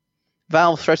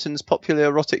Valve threatens popular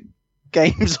erotic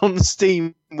games on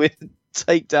Steam with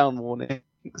takedown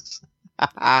warnings.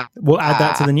 We'll add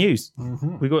that to the news.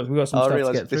 Mm-hmm. We got some stuff I to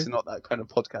realise get through. this is not that kind of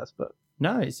podcast, but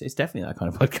No, it's definitely that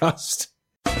kind of podcast.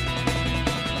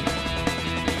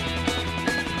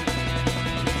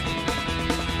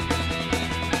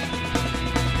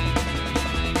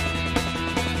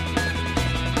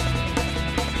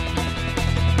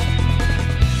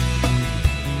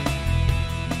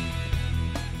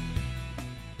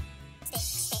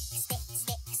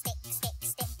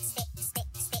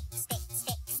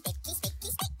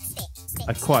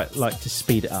 I'd quite like to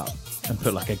speed it up and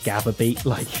put like a gabba beat,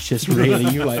 like just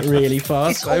really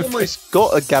fast. it's almost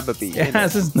got a gabba beat. It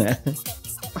has, isn't it?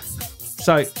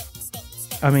 So,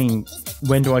 I mean,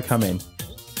 when do I come in?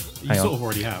 You sort of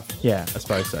already have. Yeah, I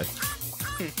suppose so.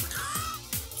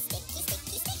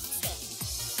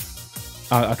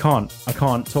 I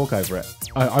can't talk over it.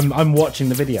 I'm watching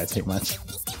the video too much.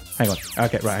 Hang on.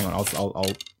 Okay, right. Hang on.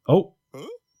 I'll. Oh.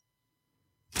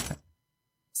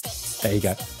 There you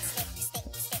go.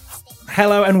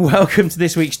 Hello and welcome to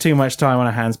this week's Too Much Time on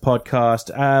Our Hands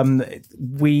podcast.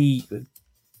 We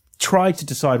tried to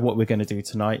decide what we're going to do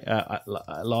tonight at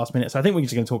last minute, so I think we're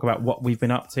just going to talk about what we've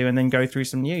been up to and then go through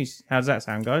some news. How does that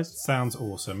sound, guys? Sounds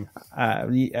awesome.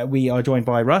 We are joined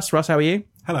by Russ. Russ, how are you?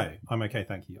 Hello, I'm okay,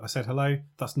 thank you. I said hello.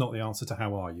 That's not the answer to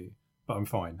how are you, but I'm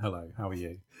fine. Hello, how are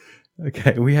you?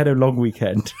 Okay, we had a long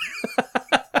weekend.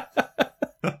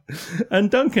 And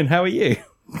Duncan, how are you?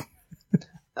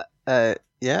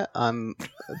 Yeah, I'm a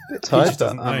bit tired,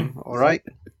 but I'm all right.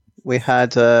 We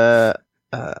had a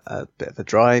bit of a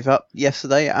drive up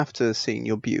yesterday after seeing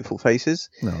your beautiful faces.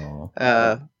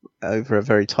 Over a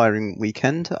very tiring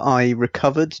weekend. I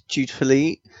recovered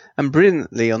dutifully and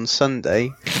brilliantly on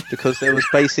Sunday because there was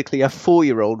basically a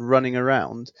 4-year-old running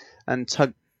around and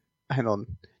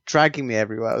dragging me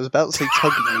everywhere. I was about to say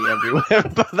tugging me everywhere,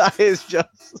 but that is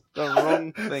just the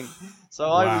wrong thing. So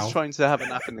Wow. I was trying to have a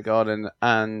nap in the garden,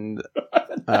 and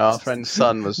our friend's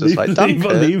son was just like,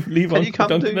 Duncan, leave can you come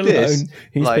Duncan do alone. this?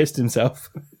 He's Like- pissed himself.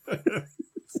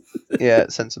 Yeah,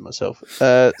 censored myself.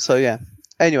 So yeah.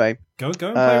 Anyway, Go and play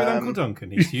with Uncle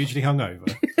Duncan. He's hugely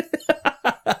hungover.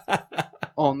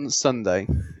 on Sunday,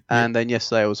 and then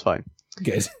yesterday I was fine,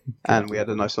 Good. and we had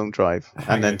a nice long drive, and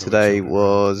Hangover then with today children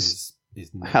was is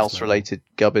next house-related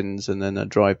gubbins, and then a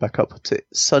drive back up to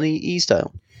sunny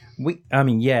Easdale.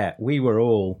 We were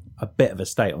all a bit of a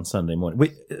state on Sunday morning.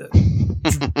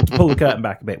 To pull the curtain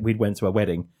back a bit, we went to a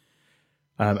wedding,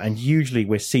 and usually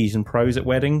we're seasoned pros at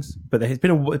weddings, but there's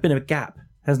been a gap,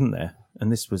 hasn't there?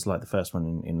 And this was like the first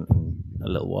one in a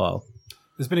little while.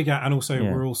 There's been a gap, and also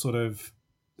Yeah. we're all sort of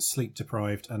sleep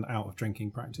deprived and out of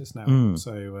drinking practice now.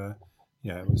 So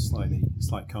it was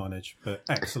slight carnage, but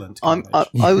excellent carnage.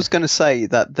 I was going to say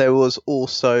that there was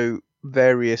also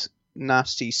various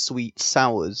nasty sweet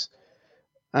sours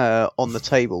on the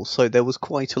table, so there was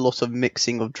quite a lot of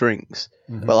mixing of drinks.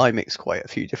 Mhm. Well, I mixed quite a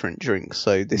few different drinks,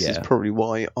 so this is Yeah. probably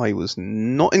why I was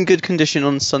not in good condition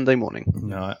on Sunday morning.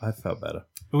 No, I felt better.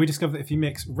 But we discovered that if you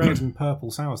mix red and purple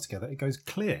sours together, it goes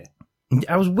clear.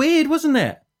 That was weird, wasn't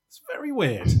it? It's very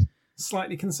weird.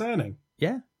 Slightly concerning.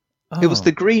 Yeah. It was Oh.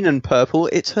 the green and purple.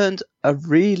 It turned a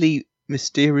really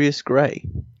mysterious grey.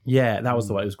 Yeah, that was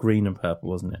the way. It was green and purple,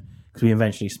 wasn't it? Because we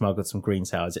eventually smuggled some green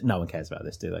sours. No one cares about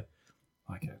this, do they?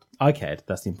 I cared. I cared.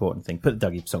 That's the important thing. Put the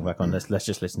Dougie song back on. Let's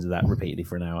just listen to that repeatedly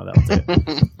for an hour. That'll do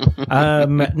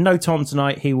it. No Tom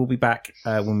tonight. He will be back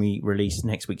when we release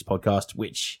next week's podcast,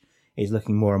 which is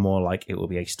looking more and more like it will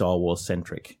be a Star Wars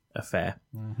centric affair.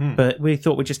 Mm-hmm. But we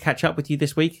thought we'd just catch up with you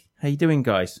this week. How you doing,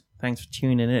 guys? Thanks for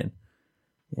tuning in.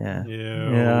 Yeah.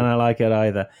 Yeah. Yeah, I don't like it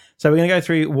either. So we're going to go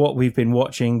through what we've been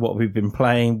watching, what we've been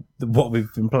playing. What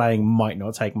we've been playing might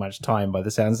not take much time by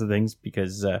the sounds of things,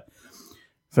 because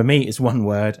for me it's one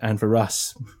word, and for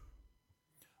Russ,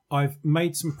 I've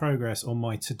made some progress on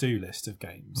my to-do list of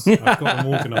games. I've got them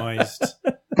organised.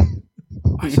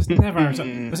 I just never have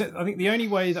time. I think the only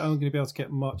way that I'm going to be able to get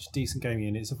much decent gaming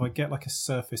in is if I get like a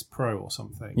Surface Pro or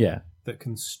something that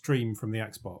can stream from the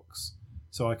Xbox,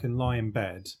 so I can lie in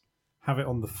bed, have it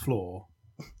on the floor.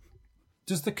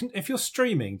 If you're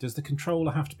streaming, does the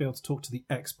controller have to be able to talk to the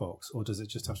Xbox, or does it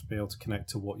just have to be able to connect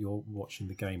to what you're watching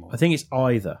the game on? I think it's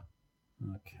either.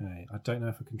 Okay, I don't know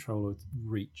if a controller would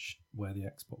reach where the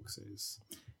Xbox is.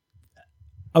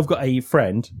 I've got a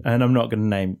friend, and I'm not going to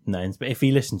name names, but if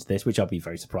he listens to this, which I'll be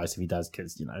very surprised if he does,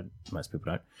 because, you know, most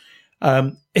people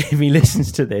don't. If he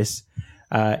listens to this,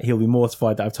 he'll be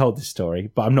mortified that I've told this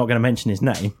story, but I'm not going to mention his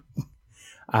name.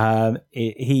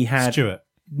 He had... Stuart.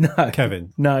 No.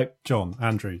 Kevin. No. John.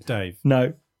 Andrew. Dave.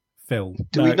 No. Phil.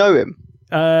 Do we know him?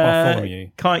 Bartholomew.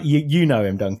 You know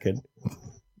him, Duncan.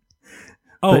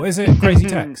 Oh, is it Crazy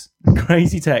Tex?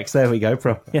 Crazy Tex, there we go.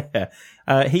 Yeah.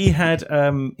 He had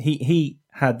he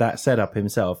had that set up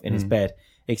himself in his bed,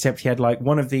 except he had like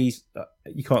one of these,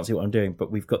 you can't see what I'm doing,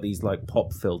 but we've got these like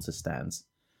pop filter stands.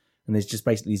 And there's just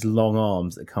basically these long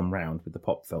arms that come round with the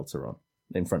pop filter on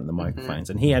in front of the microphones.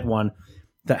 And he had one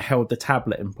that held the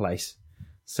tablet in place.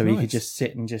 So he could just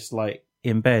sit and just like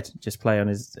in bed, just play on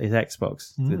his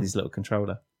Xbox with his little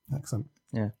controller. Excellent.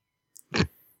 Yeah.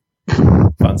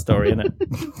 Fun story, isn't it? I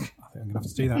think I'm going to have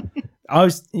to do that.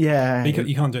 Yeah.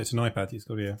 You can't do it to an iPad. It's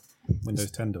got to be a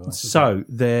Windows 10 device. So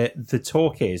the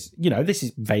talk is, this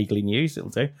is vaguely news,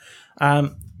 it'll do.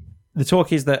 The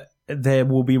talk is that there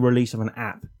will be release of an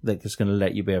app that's going to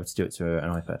let you be able to do it to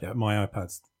an iPad. Yeah, my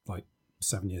iPad's like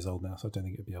 7 years old now, so I don't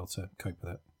think it'd be able to cope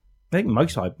with it. I think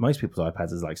most people's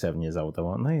iPads is like 7 years old, though,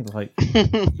 aren't they? Like,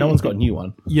 no one's got a new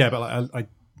one. Yeah, but like,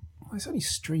 it's only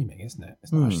streaming, isn't it?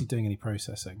 It's not actually doing any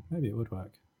processing. Maybe it would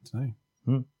work. I don't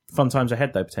know. Fun times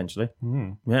ahead, though, potentially.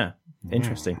 Yeah,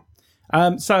 interesting.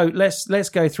 So let's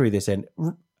go through this then.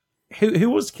 Who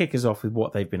wants to kick us off with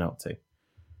what they've been up to?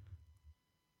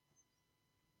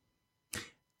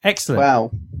 Excellent.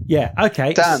 Wow. Yeah,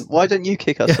 okay. Dan, why don't you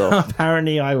kick us off?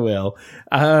 Apparently I will.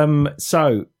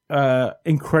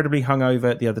 Incredibly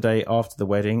hungover the other day after the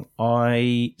wedding.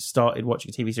 I started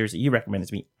watching a TV series that you recommended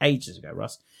to me ages ago,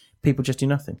 Russ. People Just Do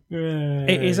Nothing. Yay.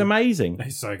 It is amazing.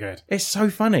 It's so good. It's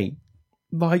so funny.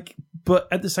 But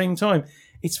at the same time,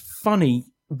 it's funny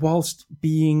whilst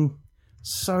being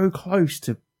so close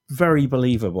to very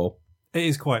believable. It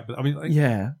is quite, I mean,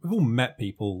 we've all met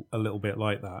people a little bit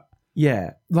like that.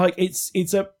 Yeah, I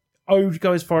would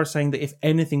go as far as saying that if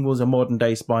anything was a modern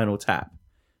day Spinal Tap,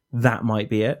 that might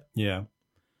be it. Yeah.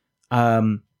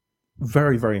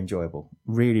 Very, very enjoyable.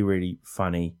 Really, really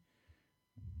funny.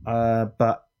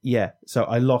 But yeah, so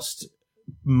I lost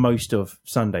most of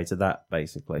Sunday to that,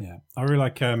 basically. Yeah. I really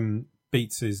like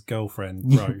Beats'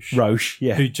 girlfriend, Roche. Roche,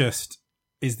 yeah. Who just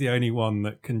is the only one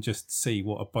that can just see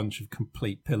what a bunch of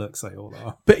complete pillocks they all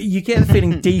are. But you get the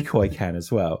feeling Decoy can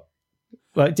as well.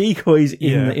 Like Decoy's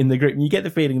in the group, and you get the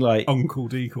feeling like Uncle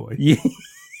Decoy. Yeah.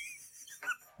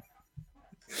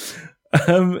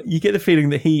 You get the feeling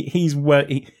that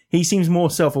he seems more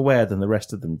self-aware than the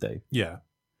rest of them do. Yeah.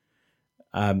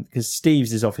 Because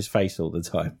Steve's is off his face all the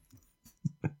time.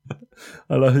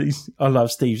 I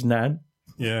love Steve's nan.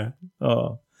 Yeah.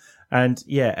 Oh, and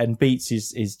Beats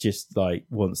is just like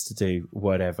wants to do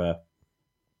whatever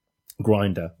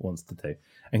Grinder wants to do,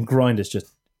 and Grinder's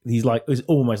just. He's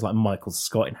almost like Michael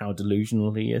Scott in how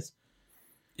delusional he is.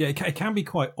 Yeah, it can be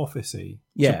quite officey.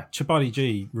 Yeah. Chapati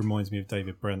G reminds me of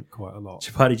David Brent quite a lot.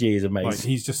 Chapati G is amazing. Like,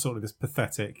 he's just sort of this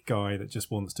pathetic guy that just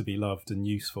wants to be loved and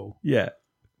useful. Yeah.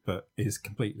 But is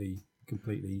completely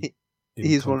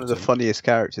He's one of the funniest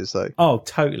characters, though. Oh,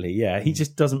 totally, yeah. He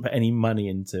just doesn't put any money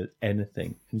into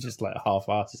anything. He's just like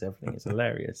half-asses everything. It's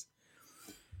hilarious.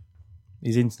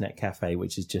 His internet cafe,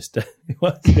 which is just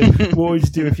what would you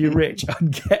do if you're rich?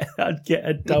 I'd get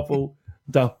a double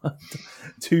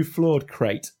 2-floored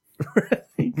crate.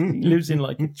 He lives in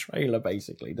like a trailer,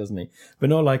 basically, doesn't he? But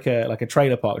not like a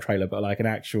trailer park trailer, but like an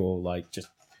actual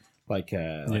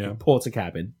a porter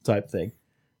cabin type thing.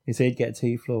 He said he'd get a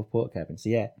 2-floor porter cabin. So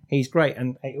yeah, he's great,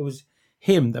 and it was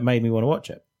him that made me want to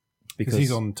watch it because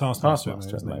he's on Taskmaster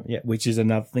at the moment. Yeah, which is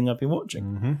another thing I've been watching.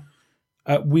 Mm-hmm.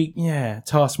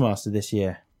 Taskmaster this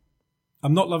year.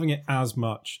 I'm not loving it as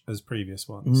much as previous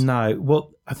ones. No,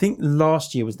 well, I think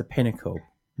last year was the pinnacle.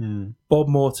 Bob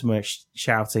Mortimer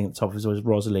shouting at the top of his voice,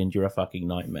 "Rosalind, you're a fucking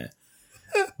nightmare."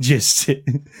 just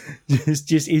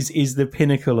is the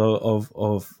pinnacle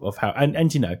of how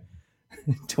and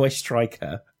do I strike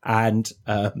her? And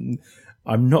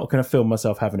I'm not going to film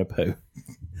myself having a poo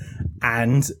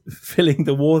and filling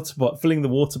the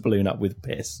water balloon up with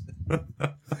piss.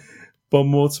 Bob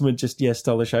Mortimer just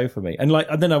stole the show for me, and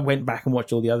then I went back and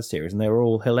watched all the other series, and they were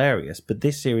all hilarious. But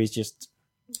this series just,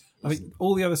 I think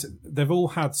all the others, they've all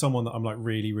had someone that I'm like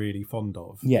really, really fond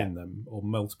of in them, or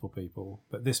multiple people.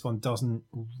 But this one doesn't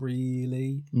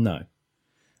really. No,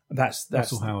 that's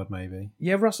Russell Howard maybe.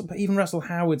 Yeah, but even Russell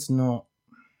Howard's not.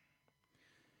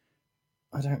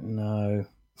 I don't know.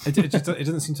 It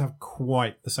doesn't seem to have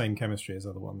quite the same chemistry as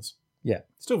other ones. Yeah,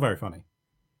 still very funny.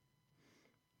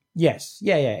 Yes,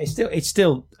 yeah. It's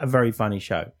still a very funny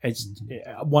show. It's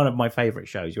one of my favourite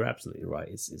shows. You're absolutely right.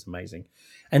 It's amazing.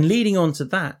 And leading on to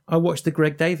that, I watched the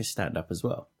Greg Davis stand-up as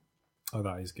well. Oh,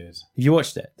 that is good. Have you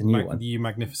watched it? The new one? The You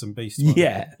Magnificent Beast one?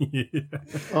 Yeah.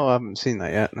 Oh, I haven't seen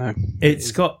that yet, no.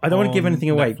 It's got... I don't want to give anything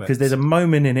away because there's a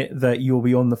moment in it that you'll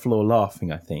be on the floor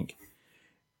laughing, I think,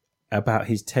 about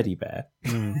his teddy bear.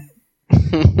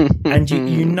 And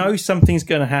you know something's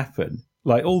going to happen.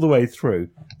 like all the way through.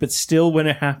 But still, when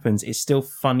it happens, it's still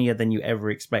funnier than you ever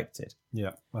expected.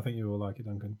 Yeah, I think you will like it,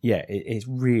 Duncan. Yeah, it's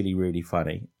really, really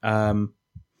funny. Other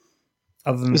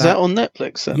than Is that on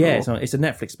Netflix? Then, yeah, it's a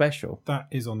Netflix special. That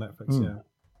is on Netflix. Yeah,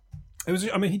 it was.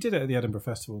 I mean, he did it at the Edinburgh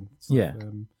Festival. Yeah.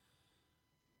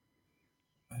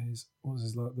 What was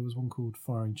his? There was one called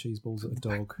 "Firing Cheese Balls at a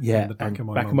Dog." Yeah, the back of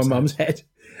my mum's head.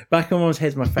 Back of my mum's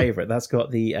head's my favourite. That's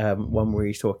got the one where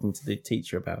he's talking to the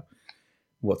teacher about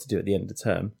what to do at the end of the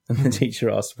term, and the teacher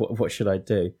asks, "What should I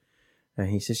do?" And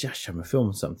he says, "Just show him a film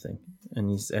or something."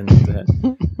 And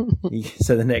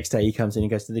so the next day he comes in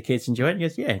and goes to the kids, enjoy it. And he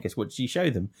goes, "Yeah." He goes, "What did you show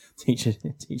them?" Teacher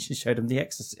showed him The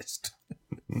Exorcist.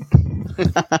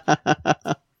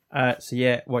 So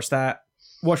yeah, watch that.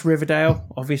 Watch Riverdale,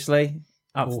 obviously.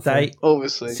 Up to date.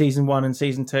 Obviously. Season 1 and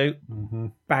Season 2. Mm-hmm.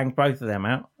 Banged both of them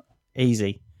out.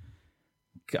 Easy.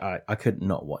 I couldn't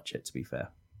not watch it, to be fair.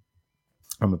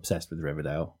 I'm obsessed with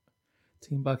Riverdale.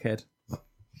 Team Buckhead.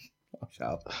 Oh, shut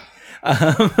up.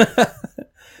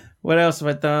 What else have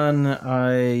I done?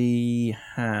 I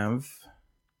have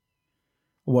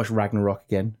watched Ragnarok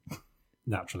again.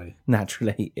 Naturally.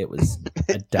 It was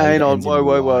a day. Hang on,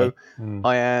 whoa.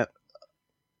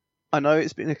 I know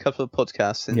it's been a couple of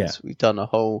podcasts since we've done a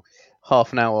whole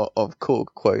half an hour of Korg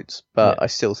quotes, but I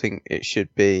still think it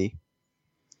should be.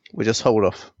 We'll just hold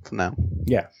off for now.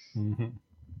 Yeah. Mm-hmm.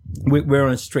 We're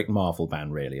on a strict Marvel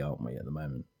ban, really, aren't we, at the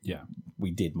moment? Yeah.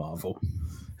 We did Marvel.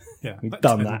 Yeah. We've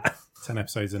done that. 10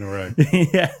 episodes in a row.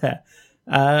 Yeah.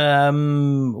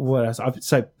 What else?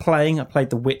 I played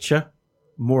The Witcher.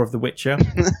 More of The Witcher.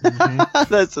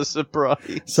 Mm-hmm. That's a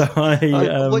surprise. So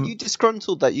when you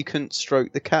disgruntled that you couldn't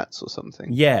stroke the cats or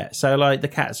something. Yeah, so like the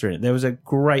cats are in it. There was a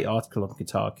great article on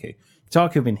Kotaku.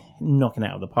 Kotaku have been knocking it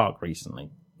out of the park recently.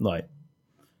 Like,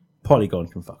 Polygon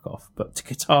can fuck off, but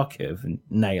Kotaku have been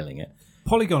nailing it.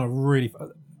 Polygon are really...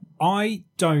 I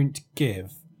don't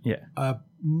give a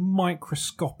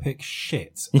microscopic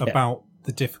shit about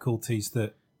the difficulties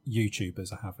that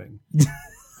YouTubers are having.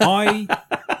 I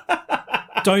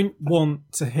don't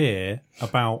want to hear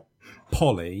about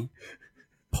Polly.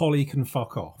 Polly can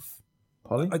fuck off.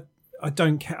 Polly? I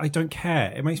don't care. I don't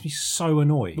care. It makes me so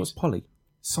annoyed. What's Polly?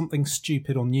 Something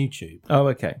stupid on YouTube. Oh,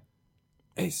 okay.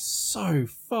 It's so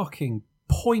fucking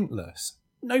pointless.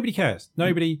 Nobody cares.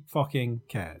 Nobody fucking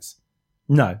cares.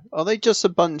 No. Are they just a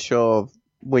bunch of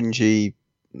whingy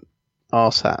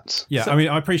arseats? Yeah, I mean,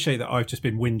 I appreciate that I've just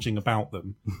been whinging about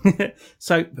them.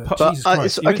 So, Jesus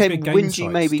Christ, okay,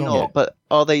 whingy maybe not, but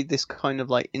are they this kind of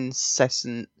like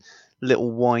incessant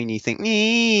little whiny thing?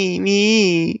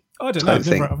 Me. I don't know.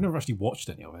 I've never actually watched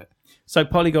any of it. So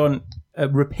Polygon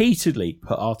repeatedly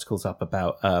put articles up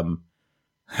about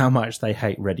how much they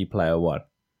hate Ready Player One.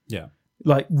 Yeah.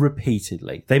 Like,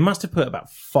 repeatedly. They must have put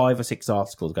about 5 or 6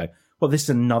 articles going, well, this is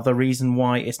another reason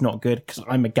why it's not good, because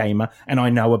I'm a gamer and I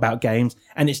know about games,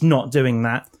 and it's not doing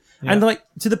that. Yeah. And, like,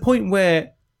 to the point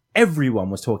where everyone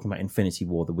was talking about Infinity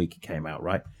War the week it came out,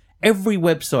 right? Every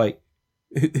website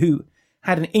who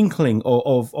had an inkling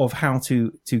of how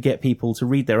to get people to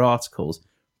read their articles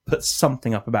put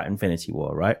something up about Infinity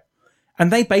War, right?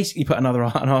 And they basically put an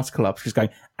article up just going,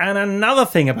 and another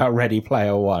thing about Ready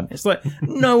Player One. It's like,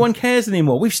 no one cares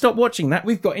anymore. We've stopped watching that.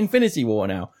 We've got Infinity War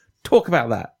now. Talk about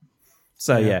that.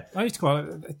 So, yeah. I used to quite...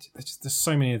 There's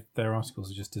so many of their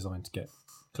articles are just designed to get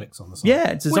clicks on the site.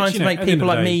 Yeah, it's designed to make people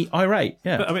like me irate.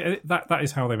 Yeah. But, I mean, that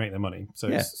is how they make their money. So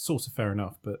it's sort of fair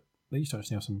enough. But they used to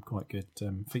actually have some quite good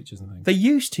features and things. They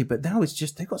used to, but now it's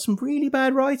just... They've got some really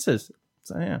bad writers.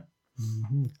 So, yeah.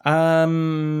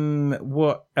 Mm-hmm.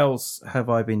 What else have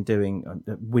I been doing?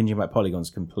 Whinging about Polygon's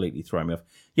completely throwing me off.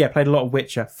 Yeah, played a lot of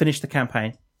Witcher. Finished the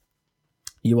campaign.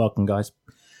 You're welcome, guys.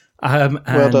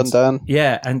 Well done, Dan.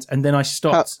 Yeah, and then I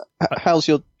stopped. How's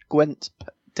your Gwent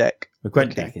deck? The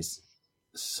Gwent deck is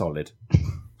solid,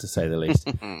 to say the least.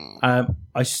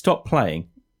 I stopped playing,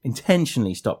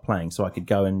 intentionally stopped playing, so I could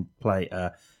go and play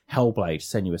Hellblade: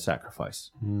 Senua's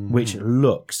Sacrifice, which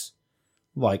looks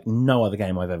like no other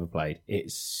game I've ever played.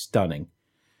 It's stunning.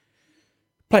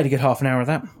 Played a good half an hour of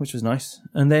that, which was nice.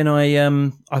 And then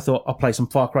I thought I'll play some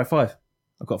Far Cry 5.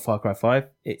 I've got Far Cry 5.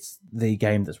 It's the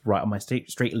game that's right on my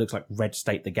street. It looks like Red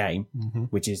State the game,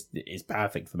 which is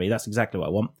perfect for me. That's exactly what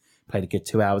I want. Played a good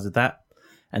 2 hours of that.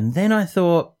 And then I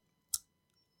thought,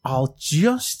 I'll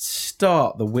just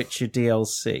start the Witcher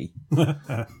DLC.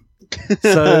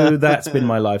 So that's been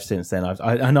my life since then.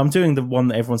 And I'm doing the one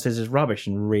that everyone says is rubbish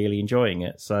and really enjoying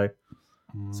it. So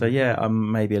yeah,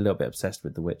 I'm maybe a little bit obsessed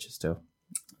with The Witcher still.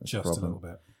 That's just a little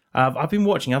bit. I've been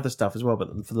watching other stuff as well,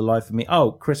 but for the life of me,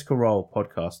 Critical Role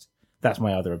podcast. That's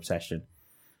my other obsession.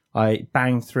 I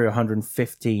banged through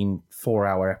 115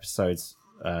 4-hour episodes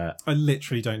I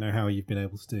literally don't know how you've been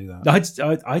able to do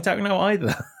that. I don't know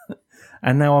either.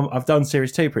 And now I've done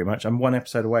series 2 pretty much. I'm one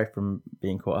episode away from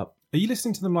being caught up. Are you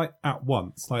listening to them like at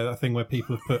once, like that thing where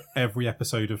people have put every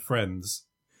episode of Friends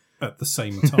at the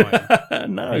same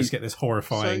time? No, you just get this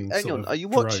horrifying. So, hang on, are you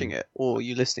watching it or are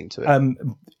you listening to it?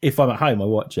 If I'm at home, I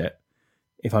watch it.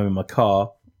 If I'm in my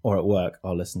car or at work,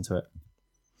 I'll listen to it.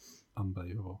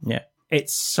 Unbelievable. Yeah,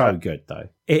 it's so good though.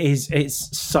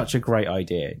 It's such a great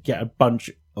idea. Get a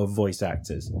bunch of voice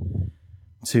actors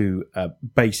to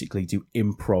basically do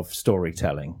improv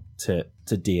storytelling to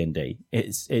D&D.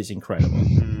 It's incredible.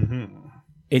 Mm-hmm.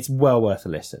 It's well worth a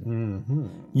listen. Mm-hmm.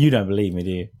 You don't believe me, do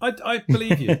you? I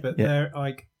believe you, but Yeah. they're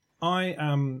like, I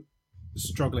am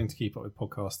struggling to keep up with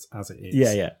podcasts as it is.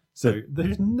 Yeah. So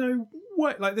there's no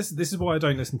way. Like this is why I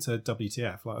don't listen to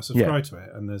WTF. Like I subscribe to it,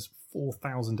 and there's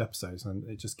 4,000 episodes, and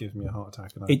it just gives me a heart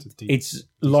attack. And I have to it's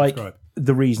like desubscribe.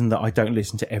 the reason that I don't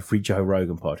listen to every Joe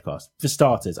Rogan podcast. For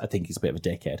starters, I think he's a bit of a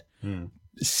dickhead.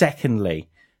 Secondly,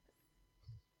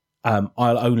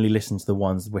 I'll only listen to the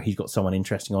ones where he's got someone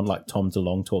interesting on, like Tom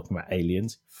DeLonge talking about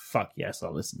aliens. Fuck yes,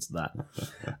 I'll listen to that.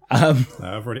 No,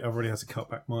 I've already had to cut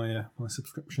back my my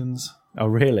subscriptions. Oh,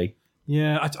 really?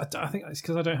 Yeah, I think it's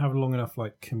because I don't have a long enough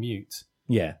like commute.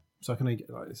 Yeah. So I can only get,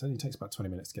 like, it only takes about 20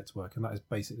 minutes to get to work, and that is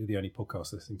basically the only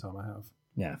podcast listening time I have.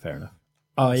 Yeah, fair enough.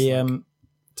 Taking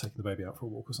the baby out for a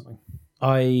walk or something.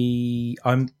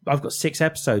 I've got 6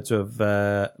 episodes of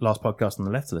Last Podcast on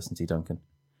the Left to listen to, Duncan.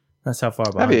 That's how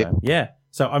far behind I am. Yeah.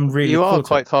 So I'm really. You are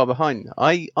quite far behind.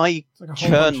 I like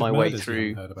churn my way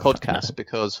through podcasts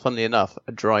because, funnily enough,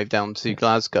 a drive down to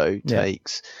Glasgow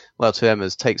takes, to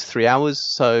Emma's takes 3 hours.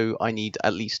 So I need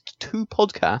at least 2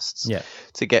 podcasts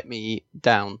to get me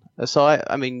down. So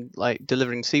I mean, like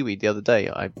delivering seaweed the other day,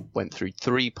 I went through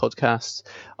 3 podcasts.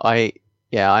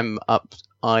 I'm up.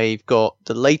 I've got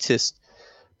the latest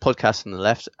podcast on the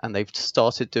left, and they've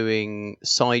started doing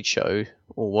Sideshow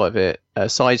or whatever,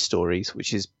 Side Stories,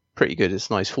 which is pretty good. It's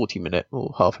a nice 40-minute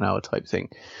or half an hour type thing.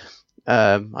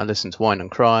 I listen to Wine and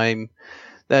Crime.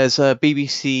 There's a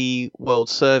BBC World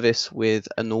Service with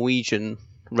a Norwegian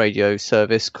radio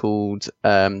service called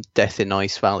Death in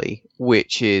Ice Valley,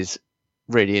 which is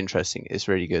really interesting. It's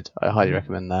really good. I highly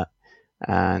recommend that.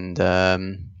 And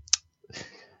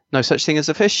No Such Thing as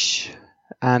a Fish.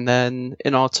 And then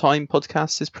In Our Time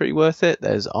podcast is pretty worth it.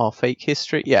 There's Our Fake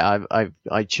History. Yeah,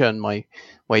 I churn my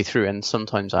way through, and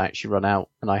sometimes I actually run out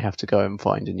and I have to go and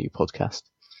find a new podcast.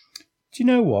 Do you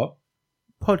know what?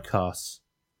 Podcasts,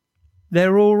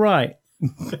 they're all right.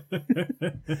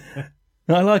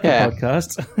 I like a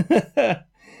podcast.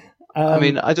 I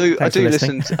mean, I do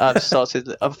listen.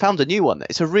 I've found a new one.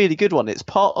 It's a really good one. It's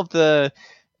part of the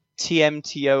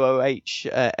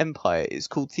TMTOOH empire. It's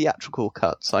called Theatrical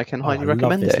Cuts. I can highly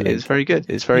recommend it. It's very good.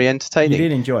 It's very entertaining. You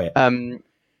did enjoy it.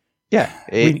 Yeah,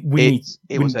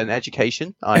 it was an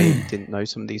education. I didn't know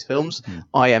some of these films.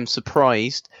 I am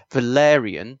surprised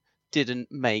Valerian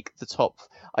didn't make the top.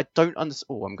 I don't understand.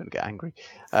 Oh, I'm going to get angry.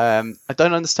 I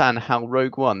don't understand how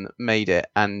Rogue One made it,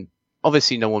 and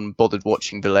obviously no one bothered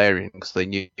watching Valerian because they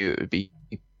knew it would be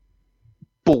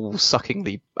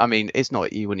ball-suckingly. I mean, it's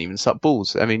not. You wouldn't even suck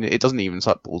balls. I mean, it doesn't even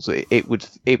suck balls. It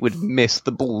would miss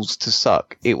the balls to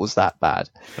suck. It was that bad.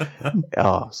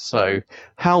 So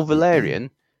how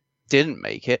Valerian didn't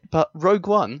make it, but Rogue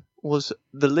One was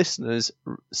the listener's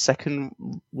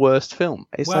second worst film.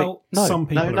 It's some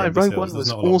people Rogue One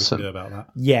was awesome. About that.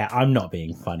 Yeah, I'm not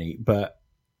being funny, but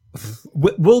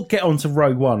we'll get on to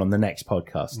Rogue One on the next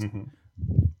podcast. Mm-hmm.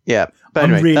 Yeah, but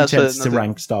I'm anyway, really tempted to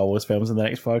rank Star Wars films on the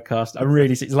next podcast.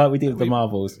 It's like we did with the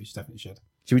Marvels. We definitely should.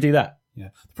 Should we do that? Yeah.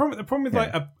 The problem with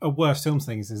like a worst films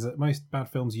things is that most bad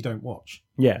films you don't watch.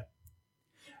 Yeah,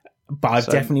 but I've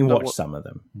definitely watched some of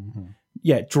them. Mm-hmm.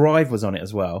 Yeah, Drive was on it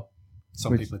as well.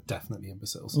 Some people are definitely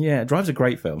imbeciles. Yeah, Drive's a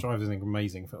great film. Drive is an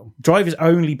amazing film. Drive is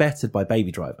only bettered by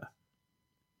Baby Driver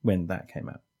when that came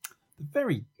out. They're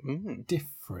very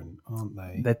different, aren't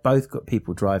they? They've both got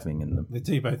people driving in them. They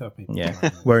do both have people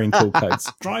wearing cool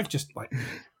coats. Drive just like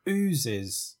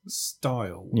oozes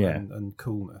style and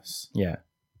coolness. Yeah.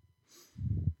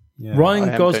 Yeah.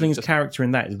 Ryan Gosling's character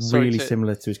in that is really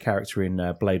similar to his character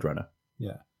in Blade Runner.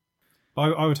 Yeah.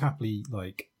 I would happily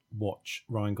watch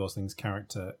Ryan Gosling's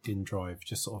character in Drive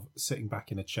just sort of sitting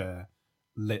back in a chair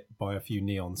lit by a few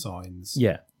neon signs.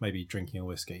 Yeah. Maybe drinking a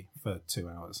whiskey for 2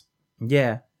 hours.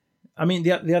 Yeah. I mean,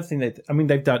 the other thing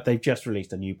they've just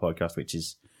released a new podcast, which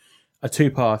is a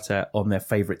 2-parter on their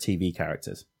favourite TV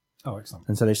characters. Oh, excellent.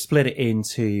 And so they split it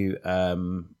into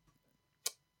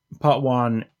part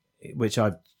 1, which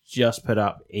I've just put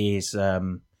up, is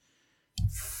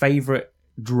favourite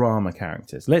drama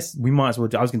characters. We might as well.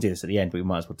 I was going to do this at the end, but we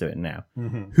might as well do it now.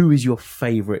 Mm-hmm. Who is your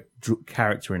favourite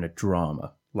character in a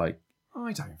drama? Like,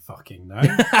 I don't fucking know.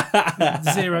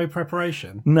 Zero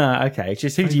preparation. No, okay.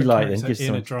 Just who do you like then? Just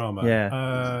in a drama.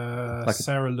 Yeah. Like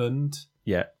Sarah Lund.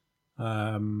 Yeah.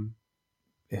 Who?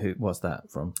 What's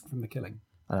that from? From The Killing.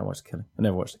 I don't watch The Killing. I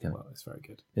never watched The Killing. Well, it's very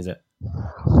good. Is it?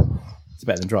 It's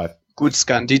better than Drive. Good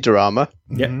Scandi drama.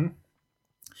 Yeah. Mm-hmm.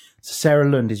 So Sarah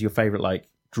Lund is your favourite like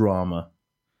drama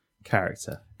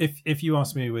character. If you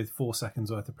ask me with 4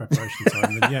 seconds worth of preparation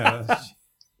time, then yeah,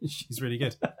 she's really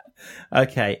good.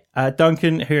 Okay,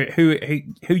 Duncan, who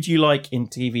do you like in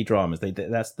TV dramas?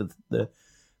 That's the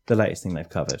latest thing they've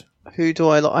covered. Who do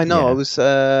I like? I know I was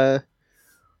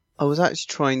actually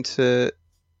trying to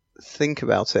think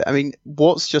about it. I mean,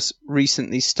 what's just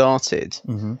recently started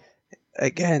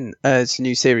again as a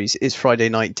new series is Friday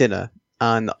Night Dinner,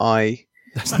 and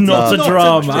that's not a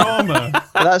drama.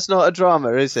 That's not a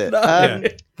drama, is it? No.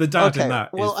 The dad in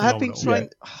that. Well, is I have been trying.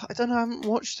 I don't know. I haven't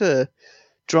watched a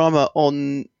drama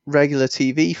on regular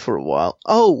TV for a while.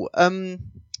 Oh, I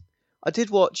did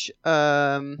watch.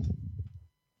 Okay,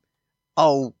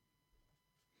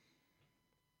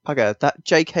 that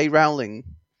J.K. Rowling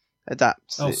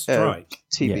adapts. Strike.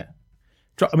 TV. Yeah.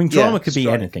 I mean, drama could be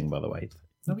anything, by the way.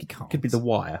 No, it can't. Could be The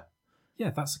Wire.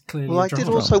 Yeah, that's clearly. Well, I did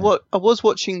also I was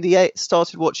watching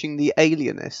started watching The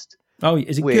Alienist. Oh,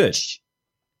 is it good?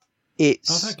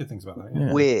 It's I've heard good things about that.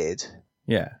 Yeah. Weird.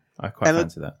 Yeah, I quite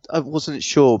fancy that. I wasn't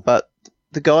sure, but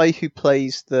the guy who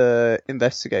plays the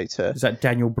investigator is that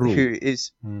Daniel Bruhl, who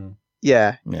is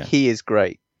he is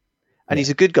great, and he's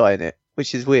a good guy in it,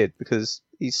 which is weird because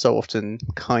he's so often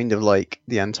kind of like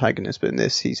the antagonist, but in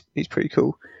this he's pretty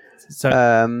cool. So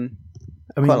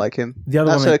I mean, quite like him.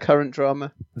 That's a current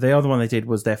drama. The other one they did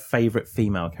was their favourite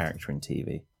female character in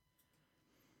TV.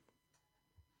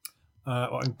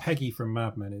 And Peggy from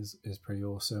Mad Men is pretty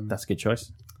awesome. That's a good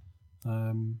choice.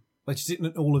 Like she's in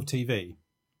all of TV.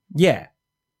 Yeah,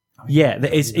 I mean,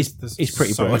 it's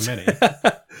pretty so broad. Many.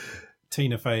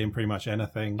 Tina Fey in pretty much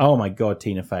anything. Oh my god,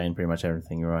 Tina Fey in pretty much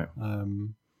everything. You're right.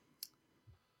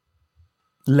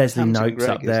 Leslie Noakes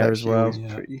up there as well.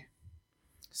 Yeah.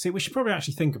 See, we should probably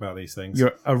actually think about these things.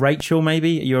 You're a Rachel, maybe?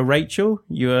 You're a Rachel?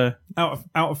 You're out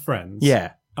of Friends.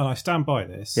 Yeah. And I stand by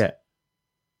this. Yeah.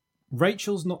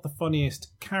 Rachel's not the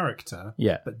funniest character.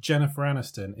 Yeah. But Jennifer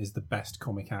Aniston is the best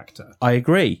comic actor. I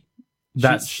agree.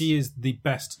 She is the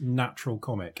best natural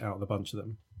comic out of the bunch of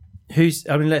them.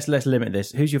 Let's limit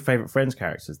this. Who's your favourite Friends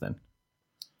characters then?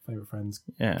 Favourite Friends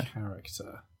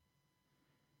character?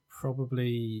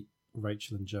 Probably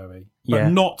Rachel and Joey.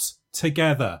 But not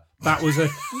together. That was a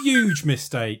huge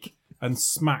mistake and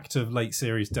smacked of late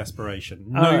series desperation.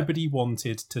 Nobody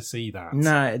wanted to see that.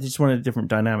 No, they just wanted a different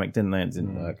dynamic, didn't they? It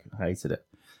didn't work. I hated it.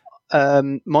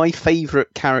 My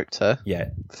favourite character,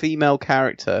 female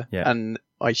character, Yeah. and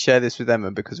I share this with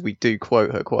Emma because we do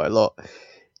quote her quite a lot,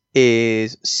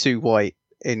 is Sue White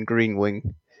in Green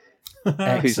Wing,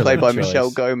 who's played by Michelle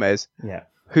Gomez,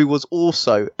 who was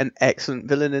also an excellent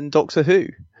villain in Doctor Who.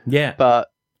 Yeah.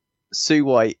 But Sue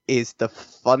White is the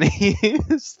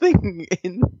funniest thing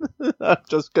in...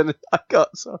 sorry.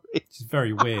 She's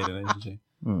very weird, isn't she?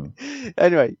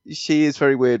 Anyway, she is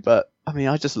very weird, but I mean,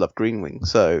 I just love Green Wing,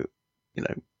 so,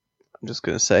 I'm just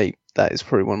going to say that is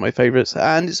probably one of my favourites.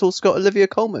 And it's also got Olivia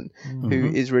Colman, who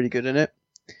is really good in it.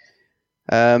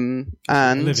 And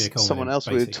someone else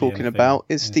we were talking about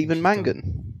is Stephen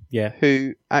Mangan. Yeah.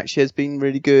 Who actually has been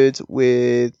really good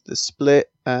with The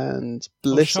Split and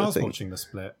Bliss, I think. Watching The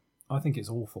Split. I think it's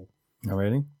awful. Oh,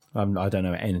 really? I don't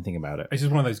know anything about it. It's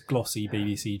just one of those glossy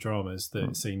BBC dramas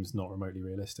that seems not remotely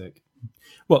realistic.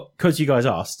 Well, because you guys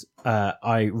asked,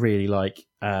 I really like...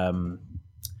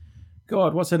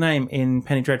 God, what's her name in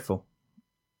Penny Dreadful?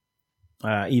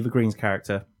 Eva Green's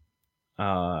character.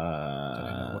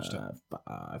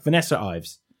 Vanessa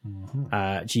Ives.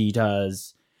 She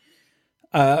does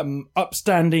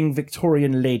upstanding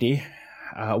Victorian lady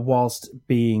whilst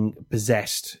being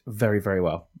possessed very, very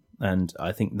well. And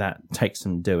I think that takes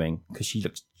some doing because she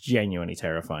looks genuinely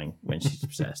terrifying when she's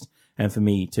possessed. And for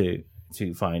me to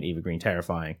find Eva Green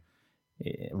terrifying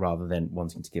rather than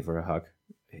wanting to give her a hug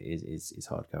is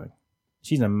hard going.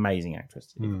 She's an amazing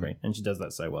actress, Eva Green, and she does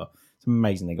that so well. It's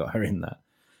amazing they got her in that.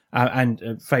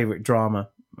 And favourite drama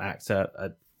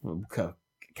actor,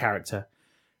 character,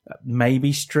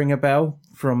 maybe Stringer Bell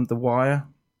from The Wire.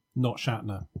 Not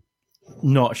Shatner.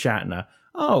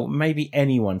 Oh, maybe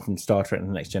anyone from Star Trek and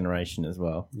the Next Generation as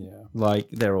well. Yeah. Like,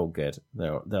 they're all good.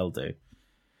 They'll do.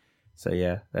 So,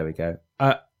 yeah, there we go.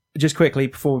 Just quickly,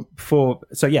 listen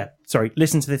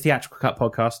to the Theatrical Cut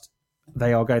podcast.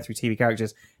 They are going through TV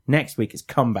characters. Next week is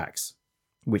comebacks.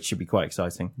 which should be quite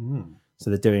exciting. Mm. So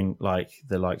they're doing like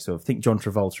the likes of, think John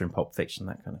Travolta in Pulp Fiction,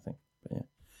 that kind of thing. But yeah.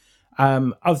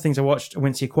 Other things I watched, I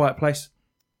went to see A Quiet Place.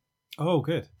 Oh,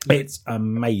 good. It's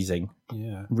amazing.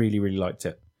 Yeah. Really, really liked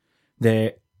it.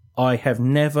 I have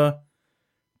never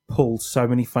pulled so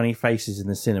many funny faces in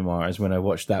the cinema as when I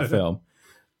watched that film.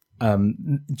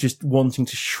 Just wanting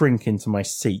to shrink into my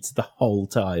seat the whole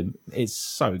time. It's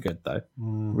so good, though.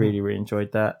 Mm. Really, really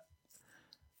enjoyed that.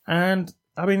 And,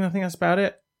 I mean, I think that's about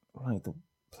it. I need to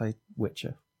play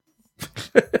Witcher.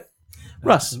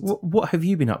 Russ, what have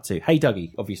you been up to? Hey,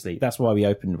 Dougie, obviously. That's why we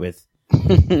opened with...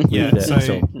 Yeah,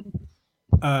 so...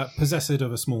 possessed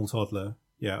of a small toddler.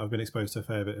 Yeah, I've been exposed to a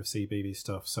fair bit of CBeebies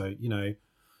stuff. So, you know,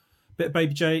 bit of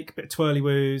Baby Jake, bit of Twirly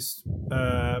Woos,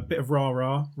 bit of Rah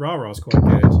Rah. Rah Rah's quite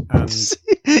good. And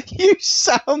you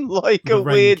sound like a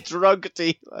weird drug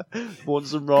dealer. Want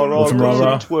some Rah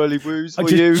Rah, Twirly Woos for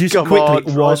you? Just Come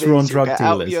quickly, on, whilst we're on drug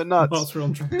dealers. Whilst we're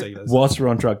on drug dealers. Whilst we're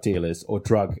on drug dealers or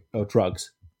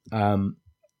drugs,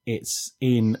 it's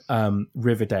in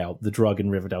Riverdale. The drug in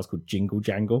Riverdale is called Jingle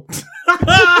Jangle.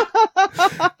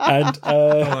 And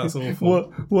that's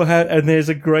awful. And there's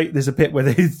a bit where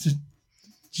there's just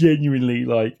genuinely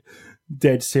like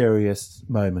dead serious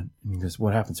moment. And he goes,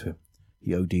 "What happened to him?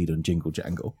 He OD'd on Jingle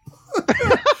Jangle."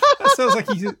 That sounds like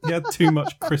he had too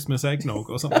much Christmas eggnog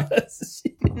or something.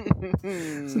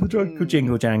 So the drug called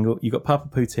Jingle Jangle. You got Papa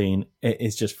Poutine. It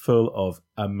is just full of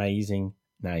amazing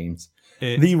names.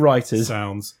 The writers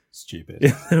sounds stupid.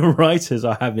 The writers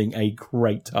are having a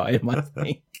great time, I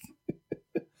think.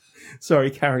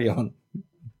 Sorry, carry on.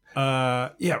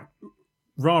 Yeah,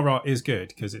 Rah Rah is good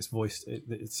because it's voiced.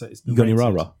 It's you got any Rah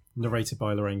Rah? Narrated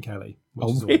by Lorraine Kelly, which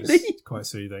is always really? Quite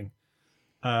soothing.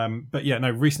 But yeah, no.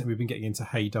 Recently, we've been getting into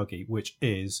Hey Dougie, which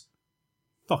is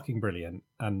fucking brilliant,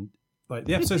 and like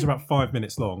the episodes are about 5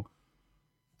 minutes long.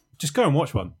 Just go and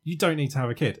watch one. You don't need to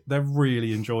have a kid. They're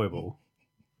really enjoyable.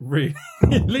 Really,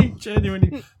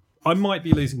 genuinely. I might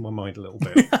be losing my mind a little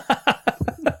bit.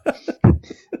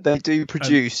 They do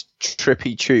produce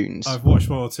trippy tunes. I've watched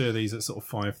one or two of these at sort of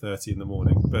 5:30 in the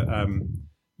morning, but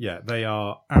yeah, they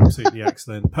are absolutely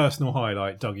excellent. Personal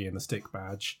highlight: Dougie and the Stick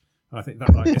Badge. I think that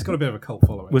it's got a bit of a cult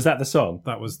following. Was that the song?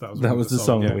 That was the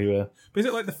song that we were. But is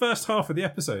it like the first half of the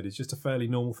episode is just a fairly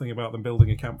normal thing about them building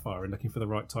a campfire and looking for the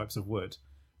right types of wood,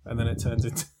 and then it turns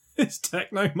into this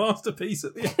techno masterpiece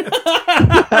at the end?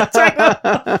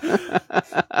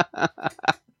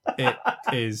 It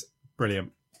is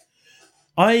brilliant.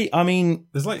 I mean,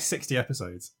 there's like 60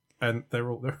 episodes, and they're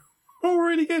all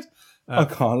really good. I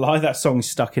can't lie, that song's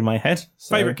stuck in my head.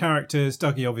 So. Favourite characters: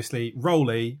 Dougie, obviously,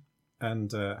 Rolly,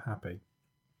 and Happy.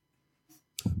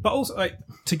 But also, like,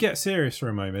 to get serious for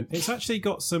a moment, it's actually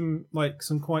got some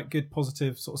quite good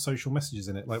positive sort of social messages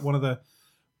in it. Like one of the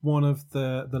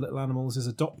little animals is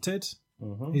adopted.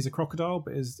 Mm-hmm. He's a crocodile,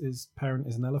 but his parent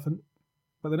is an elephant.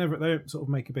 But they don't sort of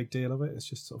make a big deal of it. It's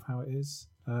just sort of how it is.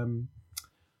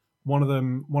 One of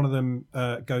them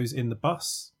goes in the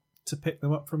bus to pick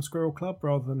them up from Squirrel Club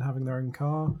rather than having their own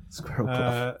car. Squirrel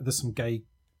Club. There's some gay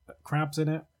crabs in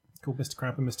it called Mr.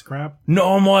 Crab and Mr. Crab. Not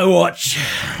on my watch.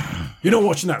 You're not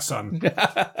watching that, son.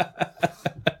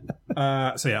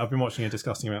 So yeah, I've been watching a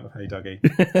disgusting amount of Hey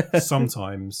Dougie.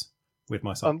 Sometimes with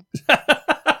my son.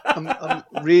 I'm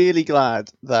really glad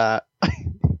that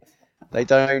they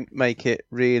don't make it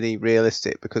really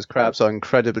realistic because crabs are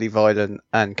incredibly violent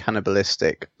and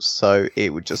cannibalistic, so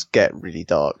it would just get really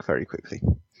dark very quickly.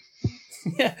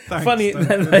 Yeah, funny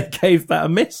that they gave that a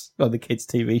miss on the kids'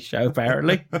 TV show,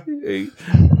 apparently.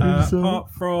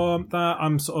 Apart from that,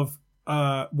 I'm sort of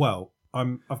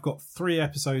I've got 3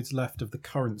 episodes left of the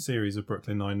current series of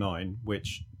Brooklyn Nine-Nine,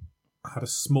 which I had a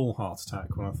small heart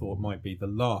attack when I thought might be the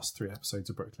last 3 episodes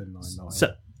of Brooklyn Nine-Nine.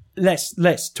 So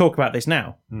let's talk about this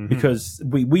now, because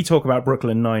we talk about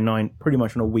Brooklyn Nine-Nine pretty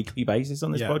much on a weekly basis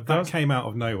on this podcast. That came out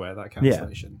of nowhere, that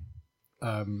cancellation.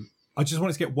 Yeah. I just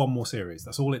wanted to get one more series.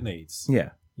 That's all it needs. Yeah.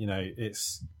 You know, it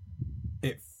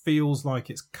feels like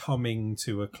it's coming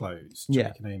to a close.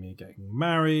 Jake and Amy are getting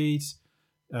married.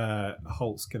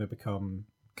 Holt's going to become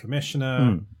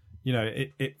commissioner. You know,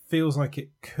 it feels like it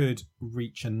could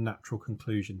reach a natural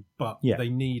conclusion, but they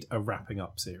need a wrapping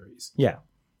up series. Yeah.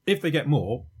 If they get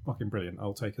more, fucking brilliant.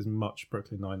 I'll take as much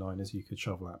Brooklyn Nine-Nine as you could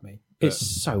shovel at me. But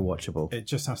it's so watchable. It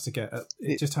just has to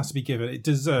just has to be given. It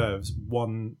deserves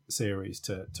one series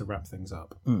to wrap things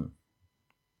up.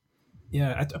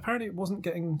 Yeah, apparently it wasn't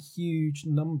getting huge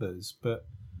numbers, but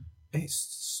it's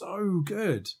so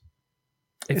good.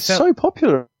 It's so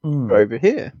popular over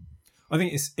here. I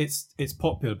think it's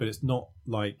popular, but it's not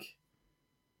like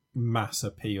mass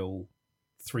appeal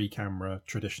 3-camera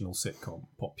traditional sitcom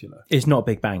popular. It's not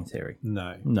Big Bang Theory.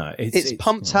 No. It's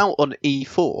pumped out on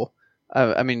E4.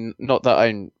 I mean, not that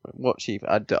I watch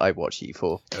E4. I watch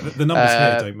E4. The numbers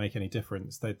here don't make any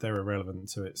difference. They're irrelevant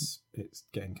to its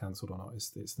getting cancelled or not. It's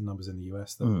the numbers in the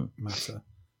US that matter.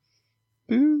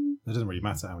 It doesn't really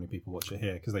matter how many people watch it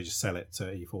here because they just sell it to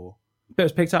E4. But it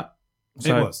was picked up.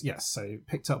 So, it was, yes. So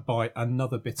picked up by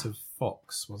another bit of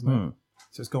Fox, wasn't it?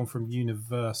 So it's gone from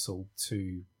Universal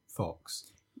to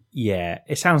Fox. Yeah,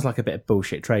 it sounds like a bit of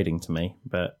bullshit trading to me,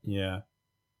 but yeah.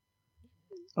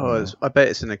 Oh, I bet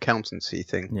it's an accountancy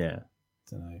thing. Yeah,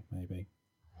 don't know, maybe.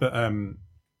 But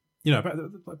you know,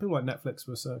 people like Netflix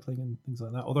were circling and things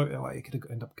like that. Although it could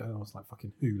end up going on like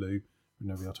fucking Hulu, and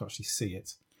nobody able to actually see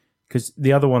it. Because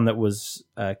the other one that was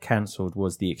cancelled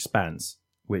was The Expanse,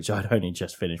 which I'd only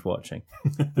just finished watching,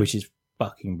 which is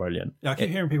fucking brilliant. Yeah, I keep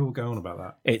hearing people go on about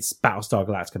that. It's Battlestar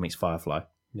Galactica meets Firefly.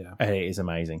 Yeah, and it is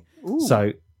amazing. Ooh.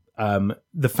 So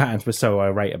the fans were so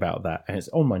irate about that, and it's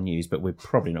on my news, but we're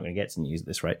probably not going to get to news at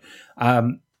this rate.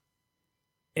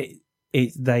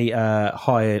 They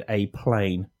hired a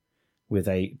plane with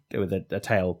a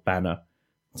tail banner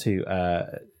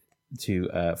to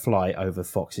fly over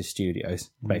Fox's studios,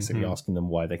 basically asking them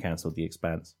why they cancelled The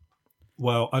Expanse.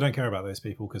 Well, I don't care about those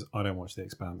people because I don't watch The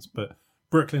Expanse, but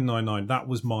Brooklyn Nine-Nine, that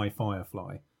was my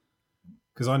Firefly.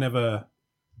 Because I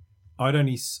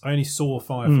only saw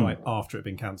Firefly after it had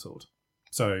been cancelled.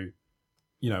 So,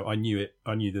 you know, I knew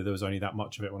that there was only that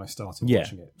much of it when I started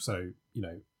watching it. So, you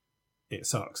know, it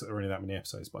sucks that there were only that many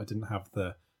episodes, but I didn't have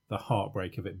the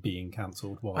heartbreak of it being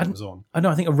cancelled while it was on. I know,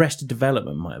 I think Arrested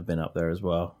Development might have been up there as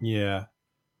well. Yeah.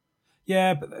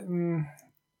 Yeah, but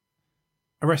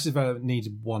Arrested Development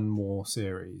needed one more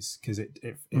series because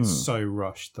it's so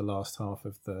rushed, the last half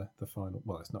of the final.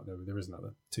 Well, it's not there is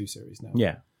another 2 series now.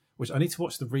 Yeah. Which I need to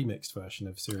watch the remixed version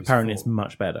of series 4. Apparently it's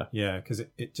much better. Yeah, because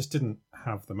it just didn't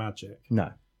have the magic.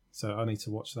 No. So I need to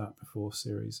watch that before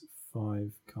series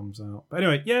 5 comes out. But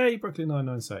anyway, yay, Brooklyn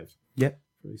Nine-Nine saved. Yep.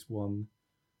 For at least one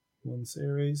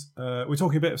series. We were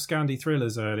talking a bit of Scandi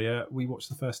thrillers earlier. We watched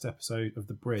the first episode of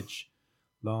The Bridge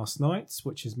last night,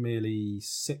 which is merely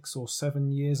 6 or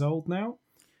 7 years old now.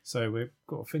 So we've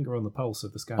got a finger on the pulse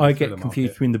of the Scandi thriller I get confused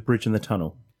market. between The Bridge and The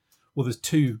Tunnel. Well, there's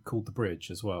 2 called The Bridge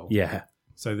as well. Yeah.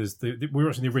 So there's we're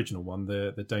watching the original one,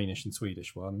 the Danish and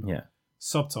Swedish one. Yeah.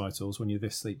 Subtitles, when you're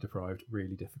this sleep deprived,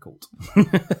 really difficult.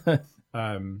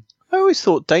 I always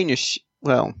thought Danish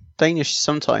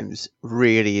sometimes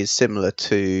really is similar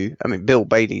to. I mean, Bill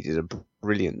Bailey did a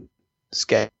brilliant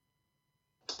sketch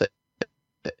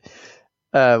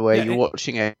where you're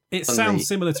watching it. It sounds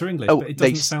similar to English, but it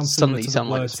doesn't sound similar to the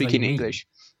like words speaking they mean. English.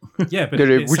 Yeah, but would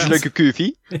you like a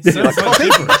coffee? It sounds like Do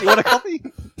you want a coffee?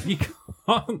 you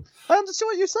can't. I understand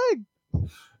what you're saying.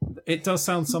 It does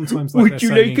sound sometimes like Would they're you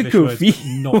saying like a English words,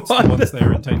 coffee? not the ones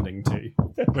they're intending to.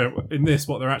 Where in this,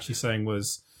 what they're actually saying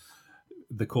was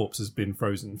the corpse has been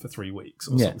frozen for 3 weeks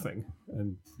or something,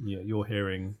 and you're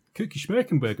hearing Cookie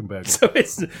Schmerkenbergenberg. So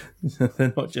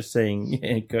they're not just saying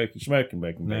Cookie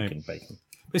Schmerkenbergen bacon.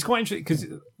 It's quite interesting because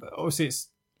obviously it's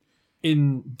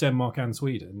in Denmark and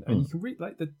Sweden, and you can read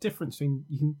like you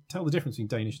can tell the difference between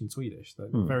Danish and Swedish. They're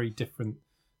very different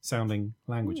sounding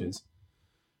languages.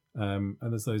 And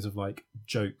there's those of like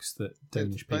jokes that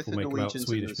Danish people make about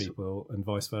Swedish people and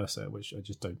vice versa, which I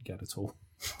just don't get at all.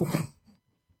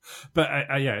 But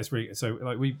yeah, it's really so.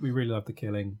 Like we really love The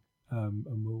Killing, and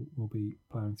we'll be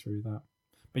plowing through that.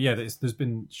 But yeah, there's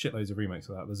been shitloads of remakes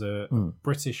of that. There's a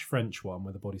British-French one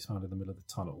where the body's found in the middle of the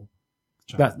tunnel.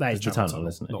 That is the tunnel,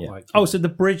 isn't it? Yeah. Like, so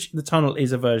the tunnel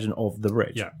is a version of The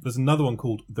Bridge. Yeah, there's another one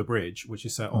called The Bridge, which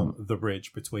is set on the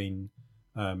bridge between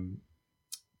the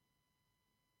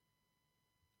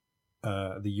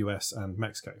US and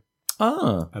Mexico.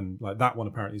 And like that one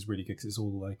apparently is really good because it's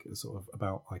all like sort of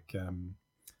about like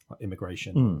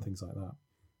immigration and things like that.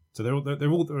 So they're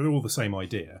all the same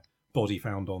idea. Body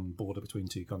found on border between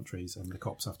 2 countries, and the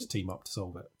cops have to team up to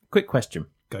solve it. Quick question: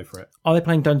 Go for it. Are they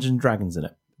playing Dungeons and Dragons in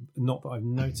it? Not that I've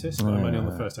noticed. But I'm only on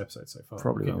the first episode so far.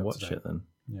 Probably going to watch it then.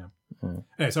 Yeah.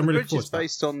 Anyway, so I'm really The bridge is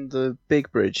based on the big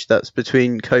bridge that's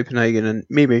between Copenhagen and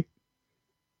Mimi.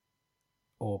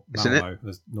 Or Isn't Malmo,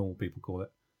 as normal people call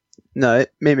it. No,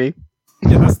 Mimi.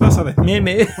 Yeah, that's how they.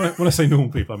 Mimi. When I say normal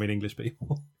people, I mean English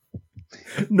people.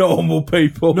 Normal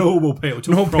people. Normal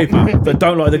people. Normal people that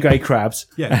don't like the gay crabs.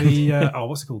 Yeah. The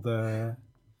what's it called? The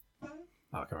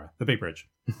Big Bridge.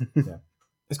 Yeah,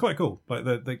 it's quite cool. Like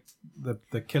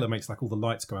the killer makes like all the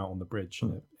lights go out on the bridge,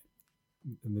 and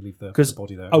they leave the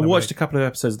body there. I watched a couple of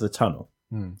episodes of The Tunnel,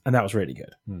 and that was really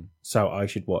good. Mm. So I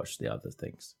should watch the other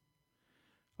things.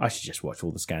 I should just watch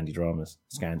all the Scandi dramas.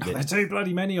 There's too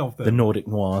bloody many of them. The Nordic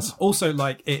noirs. Also,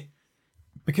 like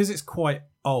because it's quite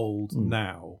old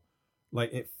now.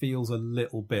 Like it feels a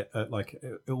little bit like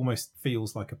it almost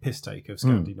feels like a piss take of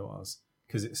Scandi noirs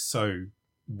because it's so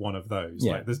one of those.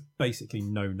 Yeah. Like there's basically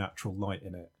no natural light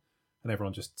in it, and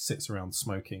everyone just sits around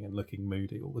smoking and looking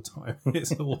moody all the time.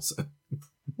 It's awesome.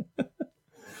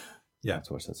 Yeah,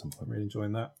 to watch that at some point. I'm really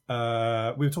enjoying that.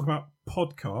 We were talking about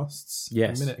podcasts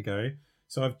a minute ago.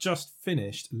 So I've just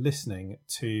finished listening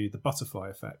to The Butterfly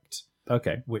Effect.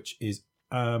 Okay. Which is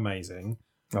amazing.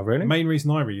 Oh, really? The main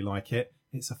reason I really like it,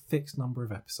 it's a fixed number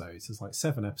of episodes. There's like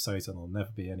 7 episodes and there'll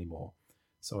never be any more.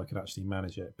 So I can actually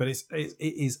manage it. But it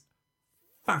is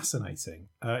fascinating.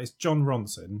 It's John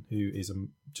Ronson, who is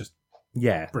just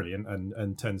brilliant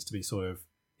and tends to be sort of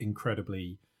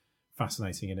incredibly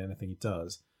fascinating in anything he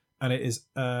does. And it is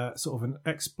sort of an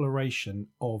exploration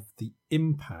of the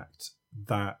impact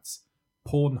that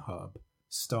Pornhub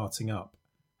starting up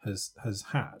has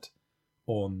had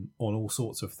on all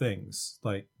sorts of things,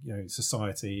 like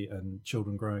society and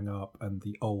children growing up and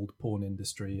the old porn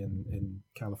industry in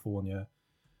California.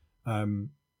 So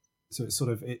it's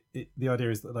sort of the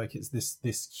idea is that like it's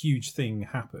this huge thing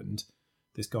happened.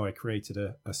 This guy created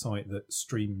a site that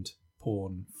streamed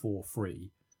porn for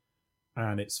free,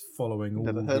 and it's following all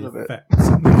the effects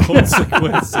and the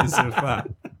consequences of that.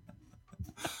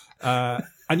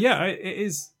 And yeah, it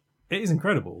is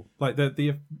incredible. Like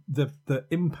the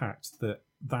impact that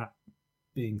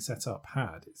being set up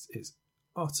had. It's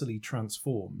utterly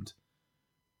transformed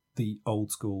the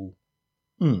old school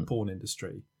porn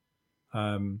industry,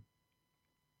 and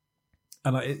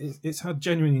it's had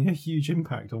genuinely a huge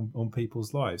impact on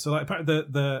people's lives. So like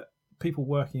the people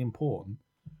working in porn,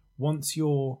 they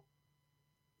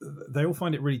all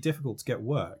find it really difficult to get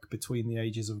work between the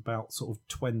ages of about sort of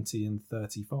 20 and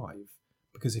 35.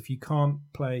 Because if you can't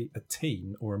play a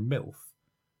teen or a MILF,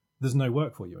 there's no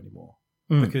work for you anymore.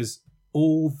 Because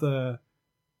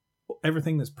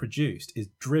everything that's produced is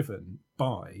driven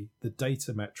by the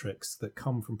data metrics that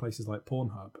come from places like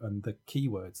Pornhub and the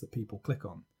keywords that people click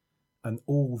on. And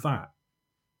all that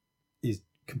is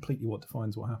completely what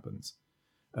defines what happens.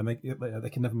 And they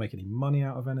can never make any money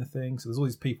out of anything. So there's all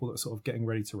these people that are sort of getting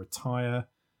ready to retire.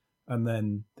 And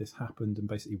then this happened and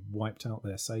basically wiped out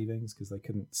their savings because they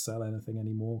couldn't sell anything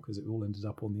anymore because it all ended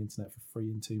up on the internet for free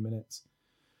in 2 minutes.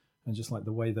 And just like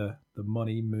the way the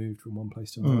money moved from one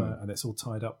place to another, and it's all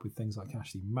tied up with things like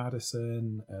Ashley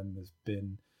Madison, and there's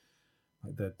been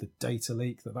like the data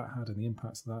leak that had and the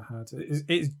impacts that had.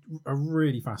 It's a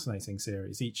really fascinating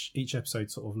series. Each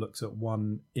episode sort of looks at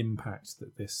one impact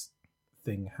that this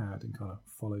thing had and kind of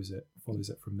follows it from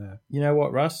there. You know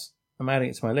what, Russ? I'm adding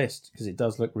it to my list because it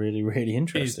does look really, really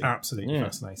interesting. It is absolutely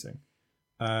fascinating.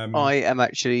 I am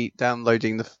actually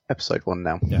downloading the episode 1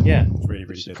 now. Yeah. It's really, really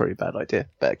good. It's a pretty bad idea.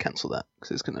 Better cancel that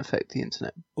because it's going to affect the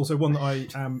internet. Also, one that I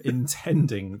am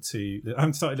intending to... I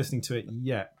haven't started listening to it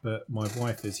yet, but my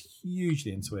wife is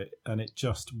hugely into it, and it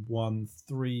just won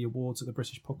 3 awards at the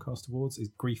British Podcast Awards, is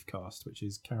Griefcast, which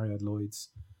is Carrie Ad Lloyd's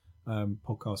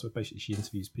podcast, where basically she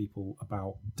interviews people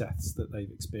about deaths that they've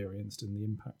experienced and the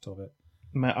impact of it.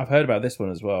 Matt, I've heard about this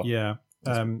one as well. Yeah.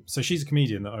 So she's a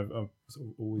comedian that I've sort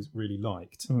of always really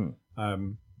liked.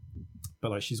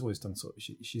 But like she's always done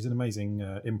she's an amazing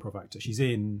improv actor. She's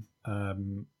in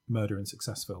Murder in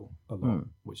Successville a lot,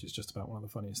 which is just about one of the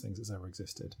funniest things that's ever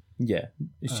existed. Yeah.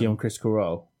 Is she on Critical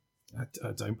Role? I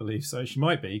don't believe so. She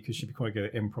might be, because she'd be quite good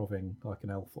at improving like an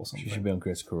elf or something. She should be on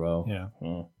Critical Role. Yeah.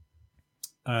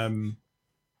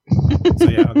 So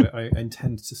yeah, I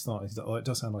intend to start. It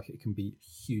does sound like it can be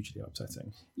hugely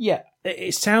upsetting. Yeah,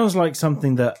 it sounds like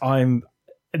something that I'm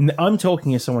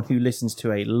talking as someone who listens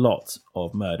to a lot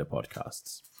of murder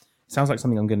podcasts. It sounds like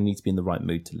something I'm going to need to be in the right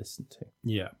mood to listen to.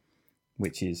 Yeah,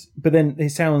 but then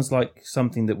it sounds like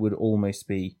something that would almost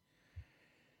be.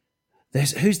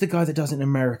 Who's the guy that does it in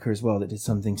America as well that did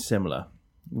something similar,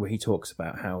 where he talks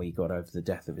about how he got over the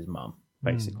death of his mum,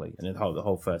 basically, and the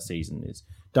whole first season is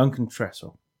Duncan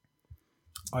Trussell.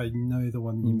 I know the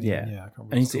one you mean. Yeah, I can't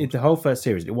remember. And the whole first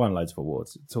series, it won loads of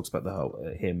awards. It talks about the whole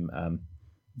him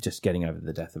just getting over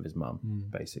the death of his mum,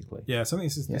 basically. Yeah, so I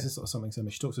think this is sort of something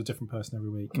similar. She talks to a different person every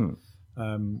week.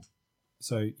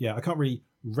 So yeah, I can't really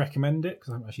recommend it because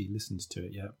I haven't actually listened to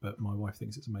it yet, but my wife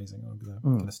thinks it's amazing.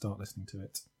 I'm gonna start listening to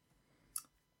it.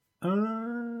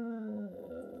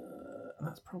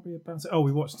 That's probably about it. Oh,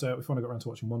 we finally got around to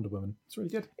watching Wonder Woman. It's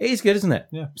really good. It is good, isn't it?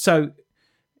 Yeah. So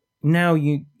now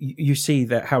you see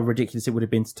that how ridiculous it would have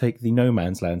been to take the No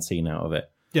Man's Land scene out of it.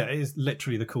 Yeah, it is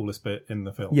literally the coolest bit in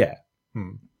the film. Yeah.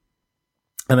 And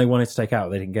they wanted to take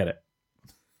out, they didn't get it.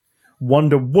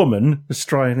 Wonder Woman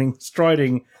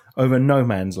striding over no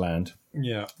man's land.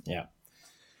 Yeah. Yeah.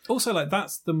 Also, like,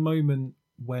 that's the moment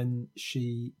when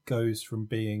she goes from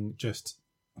being just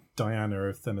Diana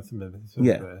of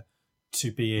Themithimith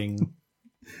to being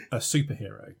a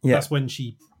superhero. Yeah. That's when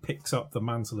she picks up the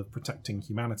mantle of protecting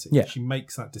humanity. Yeah. She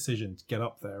makes that decision to get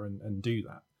up there and do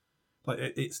that. Like,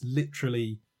 it's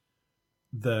literally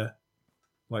the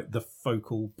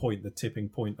focal point, the tipping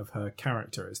point of her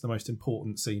character. It's the most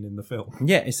important scene in the film.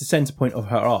 Yeah, it's the centre point of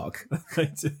her arc.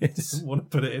 They just want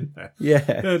to put it in there.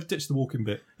 Yeah. Ditch the walking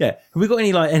bit. Yeah. Have we got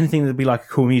anything that'd be like a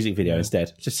cool music video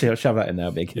instead? Just shove that in there,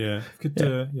 big. Yeah. Could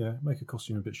make a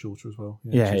costume a bit shorter as well.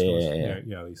 Yeah,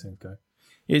 these things go.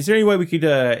 Is there any way we could...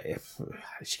 is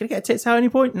she going to get her tits out at any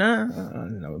point? Nah. I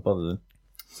don't know. It bothered them.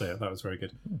 So yeah, that was very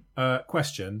good.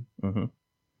 Question. Mm-hmm.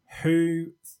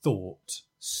 Who thought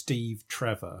Steve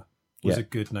Trevor was a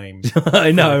good name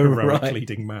I know, for a heroic right?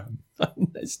 leading man?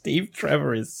 Steve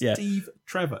Trevor is... Yeah. Steve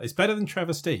Trevor. It's better than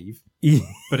Trevor Steve, Yeah.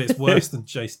 but it's worse than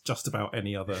just about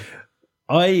any other.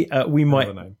 Name.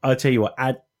 I'll tell you what,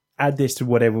 add this to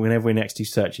whenever we're next to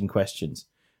searching questions.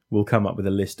 We'll come up with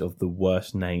a list of the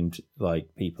worst named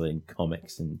people in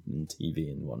comics and TV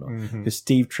and whatnot. Because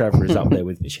Steve Trevor is up there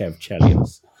with Chev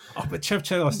Chelios. Oh, but Chev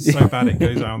Chelios is so bad it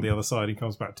goes around the other side and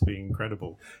comes back to being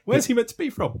incredible. Where's he meant to be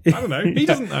from? I don't know. He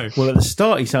doesn't know. Well, at the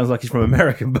start he sounds like he's from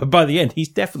America, but by the end he's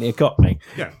definitely a Cockney.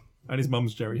 Yeah, and his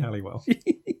mum's Jerry Halliwell.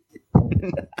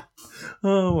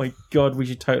 Oh my God, we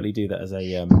should totally do that as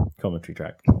a commentary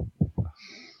track.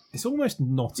 It's almost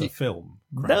not a film.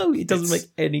 Grant. No, it doesn't make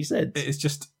any sense. It's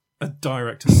just a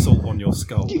direct assault on your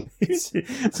skull.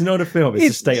 It's not a film, it's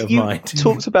a state of mind. You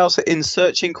talked about it in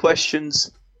Searching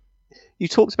Questions. You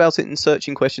talked about it in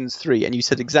Searching Questions 3, and you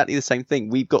said exactly the same thing.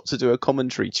 We've got to do a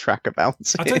commentary track about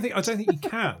it. I don't think you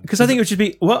can. Because I think it would just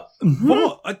be, what?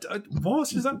 What?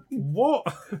 What is that? What?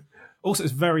 Also,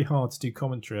 it's very hard to do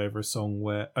commentary over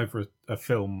a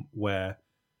film where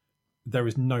there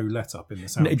is no let up in the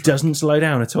soundtrack. It doesn't slow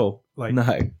down at all.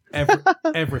 No.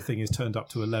 Everything is turned up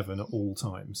to 11 at all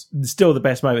times. Still, the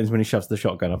best moment is when he shoves the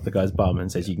shotgun up the guy's bum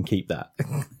and says, "You can keep that."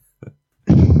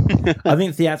 I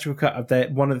think theatrical cut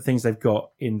of one of the things they've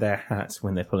got in their hats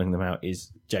when they're pulling them out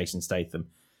is Jason Statham,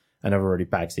 and I've already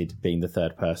bagged being the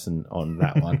third person on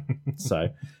that one, so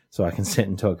I can sit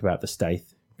and talk about the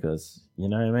Stath because you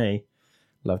know me,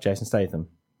 love Jason Statham.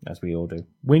 As we all do.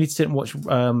 We need to sit and watch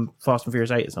Fast and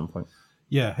Furious 8 at some point.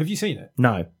 Yeah. Have you seen it?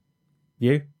 No.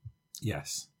 You?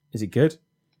 Yes. Is it good?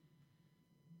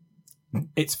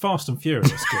 It's Fast and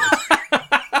Furious good.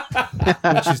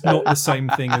 Which is not the same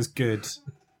thing as good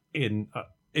in...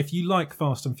 if you like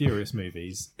Fast and Furious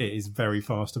movies, it is very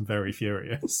fast and very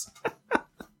furious.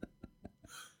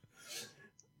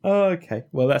 Okay.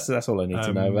 Well, that's all I need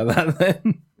to know about that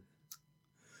then.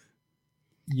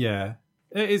 Yeah.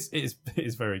 It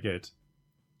is very good.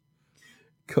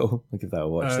 Cool. I'll give that a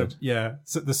watch then. Yeah.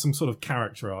 So there's some sort of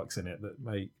character arcs in it that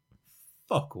make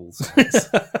fuck all sense.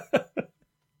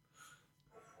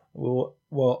 Well,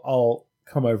 I'll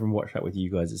come over and watch that with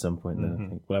you guys at some point then. I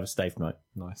think we'll have a Stafe night.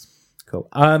 Nice. Cool.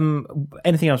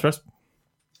 Anything else, Russ?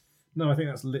 No, I think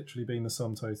that's literally been the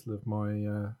sum total of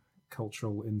my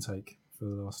cultural intake for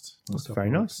the last That's very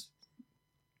nice.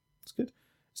 It's good.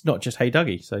 It's not just Hey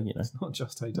Dougie, so you know. It's not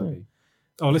just Hey Dougie.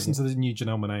 Oh, listen to the new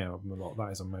Janelle Monáe album a lot.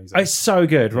 That is amazing. It's so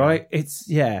good, right?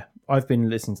 I've been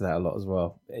listening to that a lot as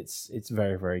well. It's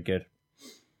very, very good.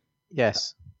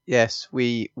 Yes,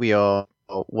 we are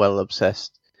well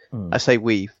obsessed. I say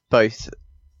we both.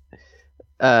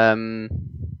 The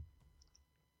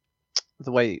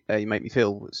way you make me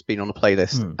feel has been on a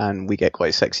playlist, and we get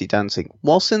quite sexy dancing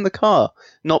whilst in the car.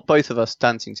 Not both of us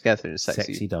dancing together in a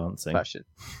sexy dancing fashion,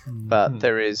 but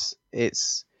there is.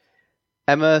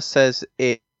 Emma says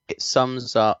it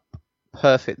sums up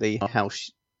perfectly how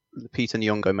Lupita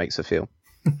Nyong'o makes her feel.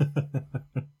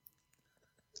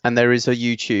 And there is a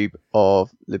YouTube of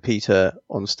Lupita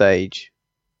on stage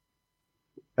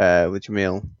with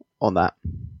Jamil on that.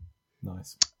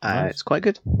 Nice. It's quite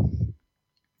good.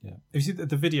 Yeah. You see,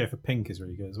 the video for Pink is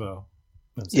really good as well.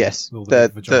 Yes,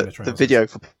 the video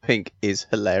for Pink is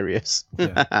hilarious.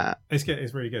 Yeah.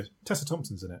 It's really good. Tessa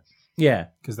Thompson's in it. Yeah,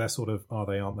 because they're sort of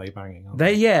aren't they banging?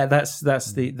 Yeah, that's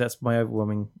my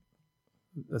overwhelming.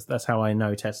 That's how I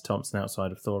know Tessa Thompson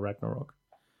outside of Thor Ragnarok.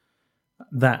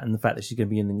 That and the fact that she's going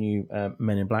to be in the new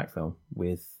Men in Black film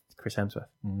with Chris Hemsworth.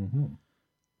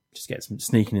 Just get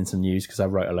sneaking in some news because I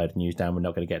wrote a load of news down. We're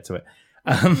not going to get to it.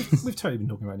 We've totally been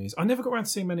talking about news. I never got around to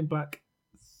seeing Men in Black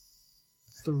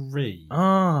 3.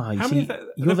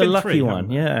 You're the lucky one.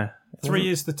 Yeah, 3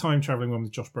 is the time traveling one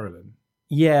with Josh Brolin.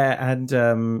 Yeah, and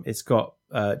it's got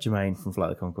Jermaine from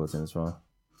Flight of the Conchords in as well.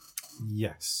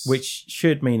 Yes. Which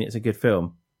should mean it's a good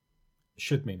film.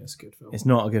 Should mean it's a good film. It's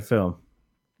not a good film.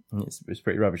 It's a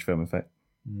pretty rubbish film, in fact.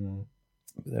 Mm.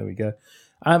 But there we go.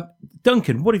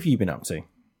 Duncan, what have you been up to?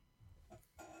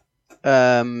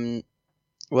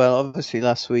 Well, obviously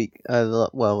last week, I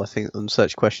think on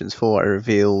Search Questions 4, I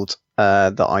revealed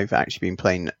that I've actually been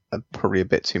playing probably a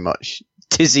bit too much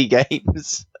Dizzy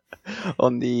games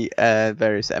on the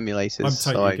various emulators.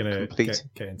 I'm totally going to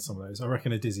get into some of those. I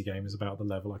reckon a Dizzy game is about the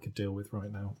level I could deal with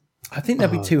right now. I think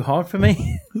that'd be too hard for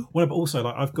me. Well, but also,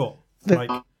 like, I've got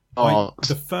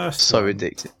the first so one,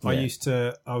 addicted.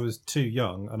 I was too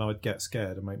young and I'd get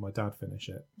scared and make my dad finish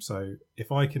it. So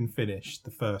if I can finish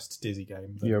the first Dizzy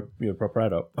game, you're a proper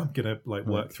adult. I'm gonna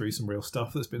work through some real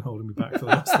stuff that's been holding me back for the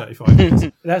last 35 years.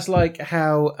 That's like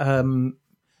how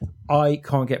I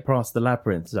can't get past the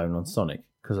labyrinth zone on Sonic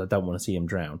because I don't want to see him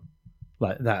drown.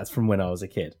 Like, that's from when I was a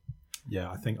kid. Yeah,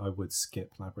 I think I would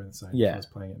skip labyrinth zone if I was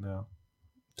playing it now.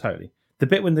 Totally. The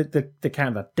bit when the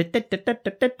countdown.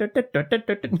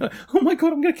 Oh my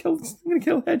god! I'm gonna kill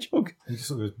Hedgehog. He just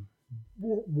sort of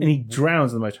goes, and he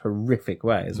drowns in the most horrific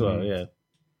way as well. Yeah,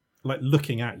 like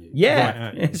looking at you. Yeah, right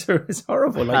at you. It's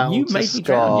horrible. Like, you made me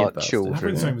drown.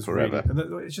 Children forever.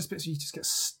 It's just bits you just get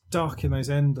stuck in those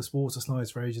endless water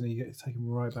slides for ages, and you get taken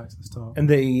right back to the start. And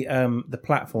the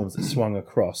platforms that swung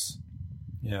across.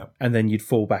 Yeah, and then you'd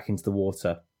fall back into the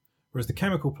water. Whereas the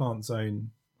chemical plant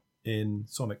zone in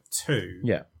Sonic 2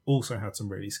 also had some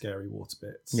really scary water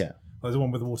bits. Yeah. Like the one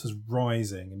where the water's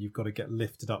rising and you've got to get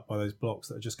lifted up by those blocks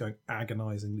that are just going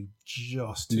agonisingly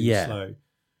just too slow.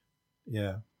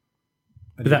 Yeah.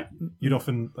 And you'd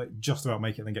often just about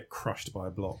make it and then get crushed by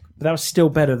a block. But that was still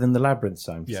better than the Labyrinth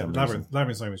Zone. Yeah,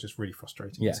 Labyrinth Zone was just really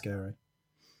frustrating and scary.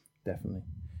 Definitely.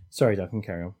 Sorry, Duncan,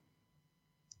 carry on.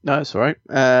 No, it's all right.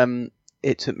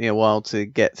 It took me a while to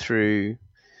get through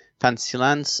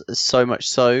Fantasylands, so much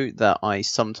so that I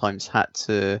sometimes had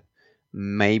to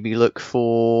maybe look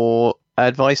for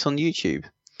advice on YouTube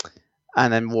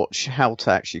and then watch how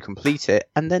to actually complete it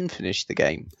and then finish the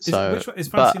game. Is Fantasyland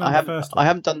the first one?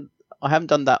 I haven't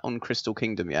done that on Crystal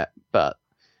Kingdom yet, but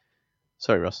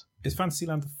sorry, Ross. Is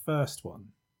Fantasyland the first one?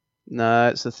 No,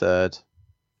 it's the third.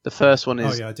 The first one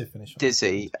is I did finish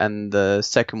Dizzy, and the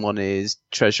second one is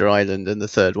Treasure Island, and the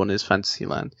third one is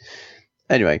Fantasyland.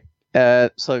 Anyway. So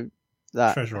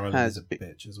that Treasure Island is a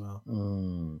bitch as well.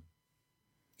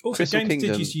 Also, Crystal games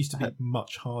Kingdom used to be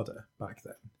much harder back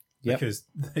then because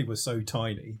they were so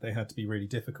tiny. They had to be really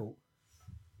difficult.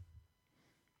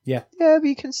 Yeah, but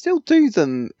you can still do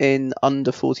them in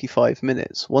under 45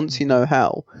 minutes. Once you know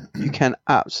how, you can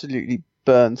absolutely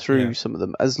burn through some of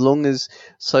them. As long as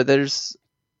there's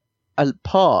a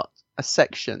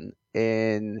section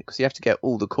in, because you have to get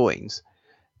all the coins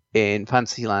in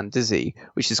Fantasyland Dizzy,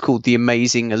 which is called the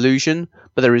Amazing Illusion,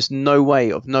 but there is no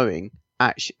way of knowing.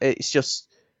 Actually, it's just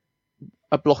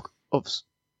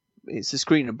it's a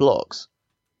screen of blocks,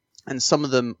 and some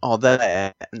of them are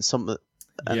there, and some of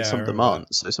them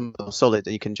aren't. So some of them are solid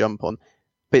that you can jump on.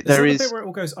 But there is where it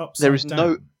all goes upside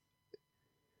down.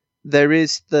 There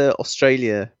is the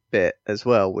Australia bit as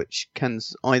well, which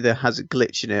either has a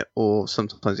glitch in it or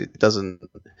sometimes it doesn't.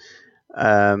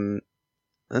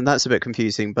 And that's a bit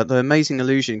confusing, but the Amazing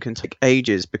Illusion can take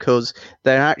ages because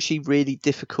there are actually really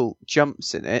difficult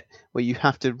jumps in it where you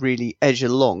have to really edge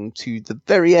along to the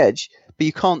very edge, but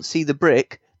you can't see the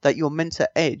brick that you're meant to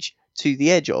edge to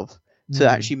the edge of to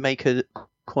actually make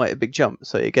quite a big jump.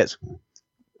 So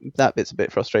that bit's a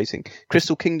bit frustrating.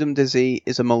 Crystal Kingdom Dizzy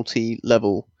is a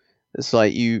multi-level. It's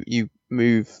like you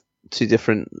move to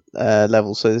different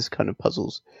levels, so there's kind of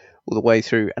puzzles all the way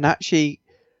through. And actually,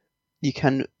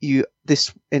 in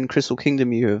Crystal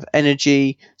Kingdom you have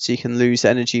energy, so you can lose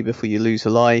energy before you lose a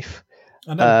life.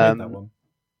 I never played that one.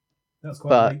 That's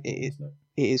quite it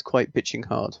is quite bitching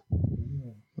hard.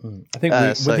 I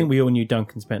think we all knew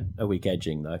Duncan spent a week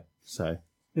edging though. So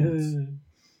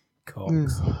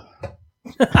Cogs.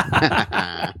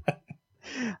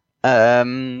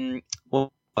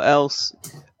 What else?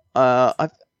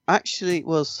 I've actually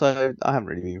I haven't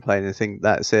really been playing anything.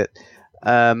 That's it.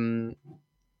 Because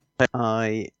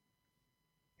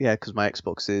my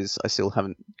Xbox I still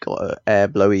haven't got an air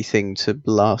blowy thing to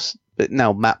blast. But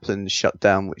now Maplin's shut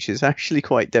down, which is actually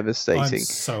quite devastating. I'm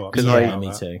so upset.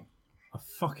 Me too. I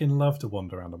fucking love to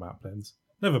wander around the Maplins.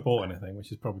 Never bought anything,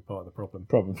 which is probably part of the problem.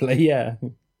 Probably, yeah.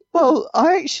 Well,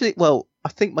 I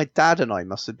think my dad and I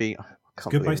must have been. It's a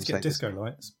good place to get disco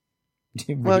lights.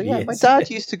 Well, yeah, my dad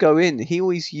used to go in. He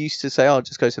always used to say, "Oh,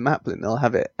 just go to Maplin, they'll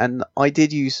have it." And I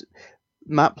did use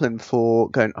Maplin for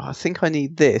going, I think I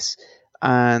need this,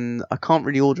 and I can't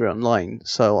really order it online,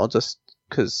 so I'll just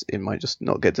because it might just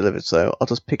not get delivered. So I'll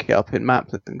just pick it up in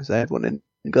Maplin because they had one in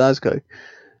Glasgow,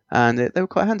 and they were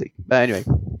quite handy. But anyway,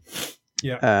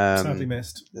 sadly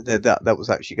missed. That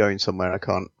was actually going somewhere. I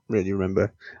can't really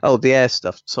remember. Oh, the Air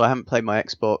stuff. So I haven't played my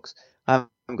Xbox. I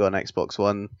haven't got an Xbox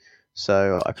One,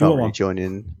 so I can't really join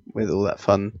in with all that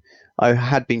fun. I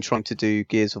had been trying to do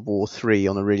Gears of War 3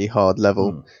 on a really hard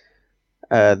level,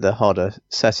 the harder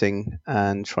setting,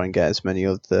 and try and get as many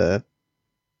of the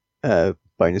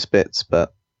bonus bits,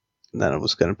 but then I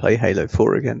was going to play Halo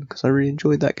 4 again because I really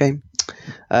enjoyed that game.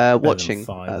 Watching,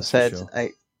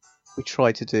 we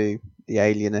tried to do The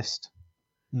Alienist.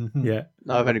 Mm-hmm. Yeah.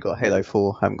 No, I've only got Halo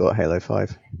 4, haven't got Halo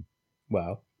 5.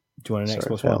 Wow. Do you want an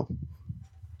Xbox One?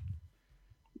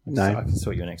 No. I can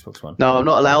sort you an Xbox One. No, I'm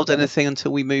not allowed anything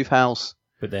until we move house.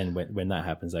 But then when that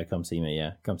happens, though, come see me,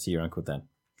 yeah. Come see your uncle then.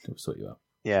 He'll sort you out.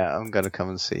 Yeah, I'm going to come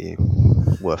and see you.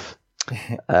 Woof.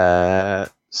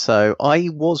 So I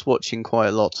was watching quite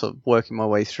a lot of working my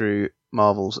way through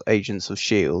Marvel's Agents of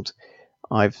S.H.I.E.L.D.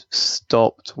 I've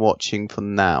stopped watching for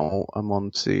now. I'm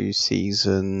on to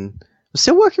season... I'm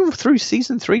still working through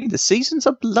season 3. The seasons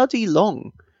are bloody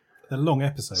long. They're long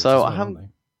episodes. So I haven't...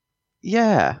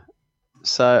 Yeah.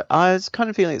 So I was kind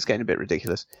of feeling it's getting a bit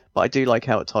ridiculous, but I do like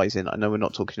how it ties in. I know we're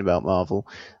not talking about Marvel,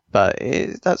 but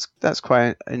that's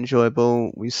quite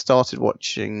enjoyable. We started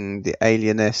watching The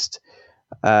Alienist.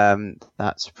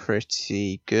 That's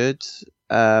pretty good.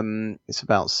 It's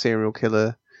about serial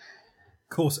killer.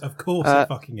 Of course, it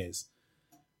fucking is.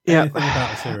 Anything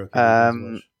about a serial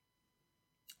killer.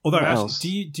 Although,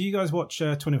 actually, do you guys watch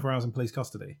 24 Hours in Police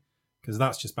Custody? Because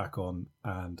that's just back on,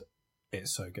 and it's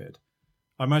so good.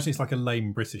 I imagine it's like a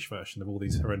lame British version of all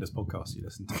these horrendous podcasts you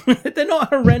listen to. They're not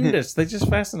horrendous. They're just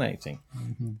fascinating.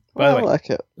 Mm-hmm. By the way, I like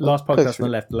it. Last podcast on the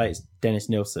left, the latest Dennis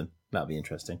Nilsson. That'll be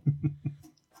interesting.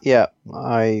 Yeah,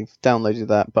 I've downloaded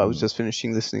that, but I was just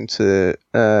finishing listening to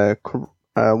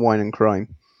Wine and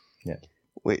Crime. Yeah.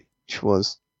 Which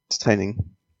was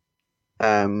entertaining.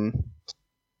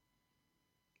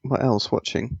 What else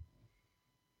watching?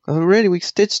 We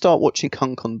did start watching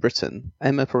Kunk on Britain.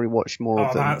 Emma probably watched more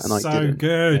of them, and I didn't. That's so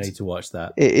good. I need to watch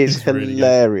that. It's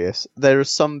hilarious. Really, there are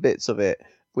some bits of it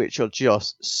which are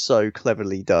just so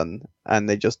cleverly done, and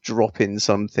they just drop in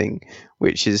something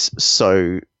which is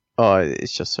so...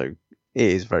 it's just so... It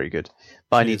is very good.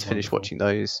 But I need to finish watching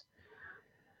those.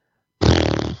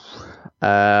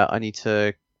 I need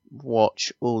to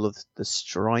watch all of the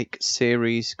Strike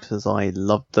series because I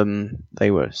loved them. They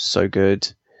were so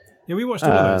good. Yeah, we watched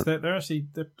all of those. They're actually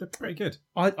pretty good.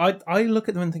 I look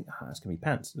at them and think, that's going to be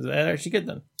pants. They're actually good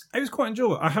then. It was quite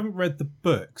enjoyable. I haven't read the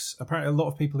books. Apparently a lot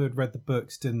of people who had read the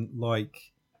books didn't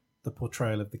like the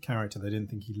portrayal of the character. They didn't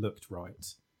think he looked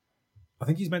right. I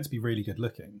think he's meant to be really good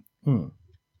looking.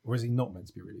 Or is he not meant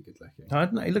to be really good looking? I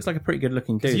don't know. He looks like a pretty good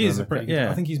looking dude. He is a pretty good.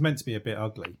 I think he's meant to be a bit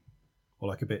ugly. Or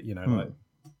like a bit, like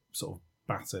sort of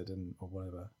battered or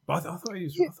whatever. But I thought he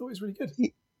was really good.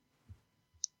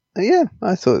 Yeah,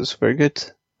 I thought it was very good.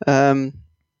 The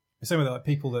same with like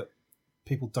people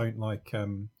don't like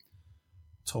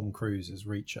Tom Cruise as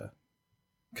Reacher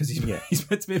because he's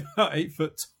meant to be about 8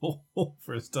 foot tall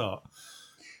for a start.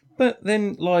 But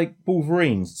then, like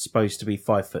Wolverine's supposed to be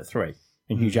 5'3",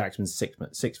 and Hugh Jackman's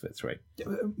 6'3".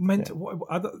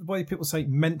 Why do people say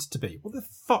meant to be? What the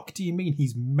fuck do you mean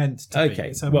he's meant to be?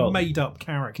 It's a made up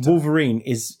character. Wolverine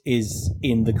is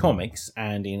in the comics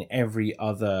and in every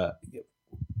other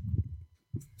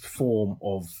form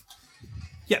of...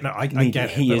 Yeah, no, I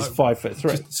get it. He is 5'3".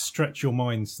 Just stretch your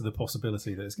minds to the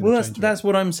possibility that it's going to change. That's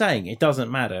what I'm saying. It doesn't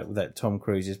matter that Tom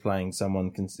Cruise is playing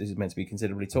someone who's meant to be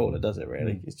considerably taller, does it?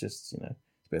 Really, it's just it's a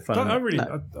bit funny.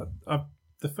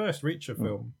 The first Reacher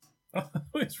film,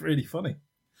 it's really funny.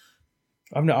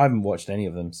 I haven't watched any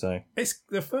of them, so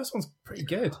the first one's pretty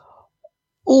good.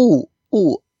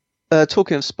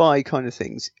 Talking of spy kind of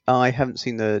things, I haven't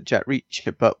seen the Jack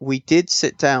Reacher, but we did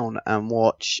sit down and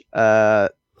watch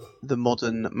The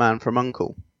Modern Man from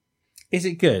U.N.C.L.E. Is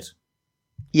it good?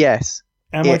 Yes.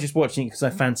 Am I just watching it because I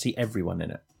fancy everyone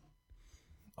in it?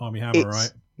 Armie Hammer,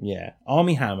 right? Yeah,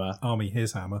 Armie Hammer.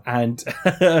 His hammer. And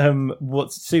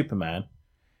what's Superman?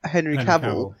 Henry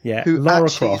Cavill. Yeah, who Lara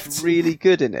actually Croft is really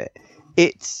good in it.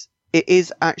 It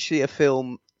is actually a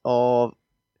film of...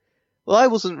 Well, I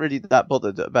wasn't really that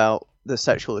bothered about the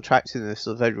sexual attractiveness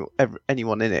of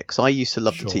anyone in it because I used to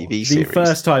love the TV series. The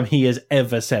first time he has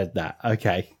ever said that.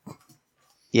 Okay.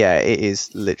 Yeah, it is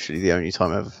literally the only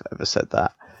time I've ever said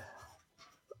that.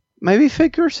 Maybe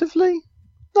figuratively?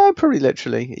 No, probably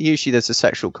literally. Usually there's a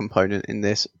sexual component in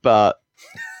this, but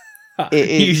it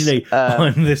is... Usually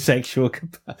on the sexual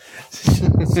component.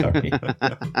 Sorry.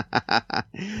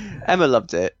 Emma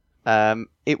loved it.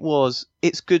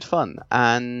 It's good fun,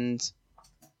 and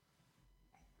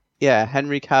yeah,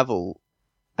 Henry Cavill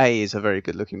is a very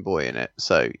good looking boy in it,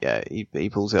 so yeah, he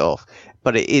pulls it off.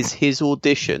 But it is his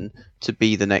audition to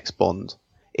be the next Bond.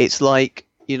 It's like,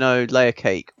 Layer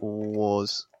Cake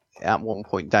was at one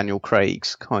point Daniel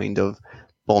Craig's kind of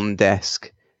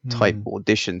Bond-esque type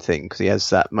audition thing, because he has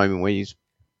that moment where he's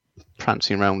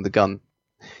prancing around with the gun.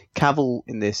 Cavill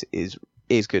in this is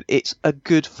good. It's a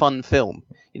good fun film.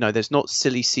 There's not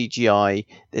silly CGI.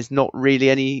 There's not really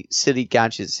any silly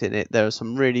gadgets in it. There are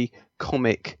some really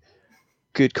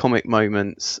good comic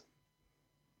moments.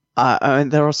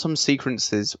 And there are some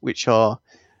sequences which are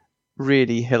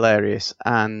really hilarious,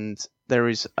 and there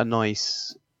is a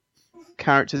nice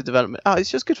character development. It's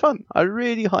just good fun. I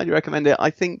really highly recommend it. I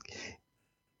think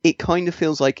it kind of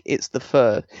feels like it's the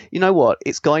first. You know what?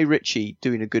 It's Guy Ritchie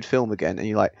doing a good film again, and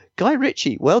you're like, Guy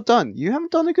Ritchie, well done. You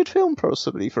haven't done a good film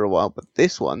possibly for a while, but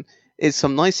this one is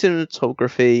some nice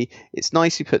cinematography. It's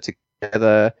nicely put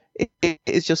together.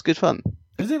 It's just good fun.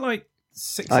 Is it like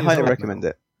 6 years I highly old recommend now?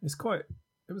 it.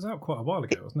 It was out quite a while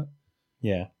ago, wasn't it?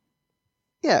 Yeah.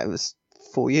 Yeah, it was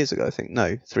 4 years ago, I think.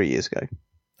 No, 3 years ago.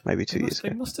 Maybe 2 years ago.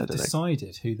 They must have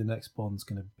decided who the next Bond's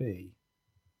going to be.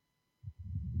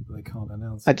 But they can't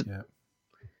announce it yet.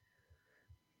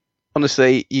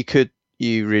 Honestly,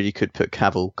 you really could put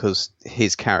Cavill, because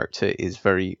his character is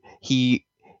very... He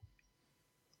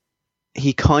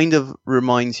kind of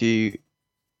reminds you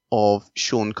of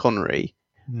Sean Connery,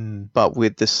 but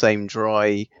with the same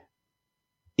dry...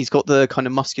 He's got the kind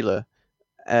of muscular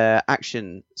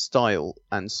action style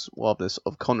and suaveness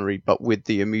of Connery, but with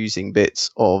the amusing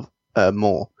bits of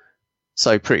Moore.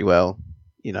 So pretty well,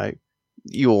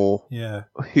 you're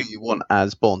who you want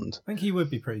as Bond. I think he would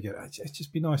be pretty good. It'd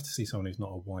just be nice to see someone who's not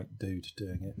a white dude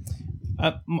doing it.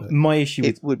 My issue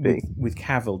with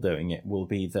Cavill doing it will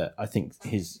be that I think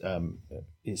his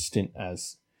stint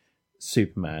as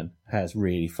Superman has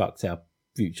really fucked our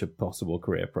future possible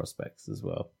career prospects as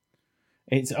well.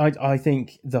 I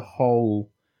think the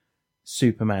whole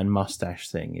Superman mustache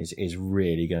thing is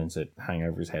really going to hang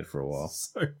over his head for a while.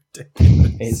 So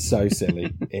ridiculous. It's so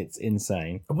silly. It's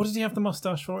insane. What did he have the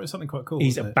mustache for? It's something quite cool.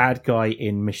 He's a bad guy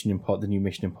in the new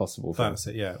Mission Impossible film. That's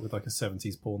it, yeah, with like a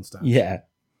 70s porn stash. Yeah.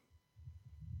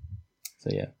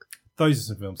 So yeah. Those are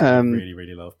some films that I really,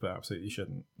 really love, but absolutely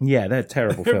shouldn't. Yeah, they're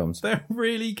terrible films. They're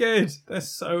really good. They're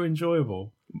so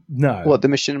enjoyable. No. What, the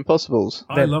Mission Impossibles?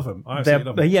 I love them. I absolutely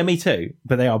love them. Yeah, me too.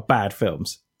 But they are bad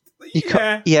films.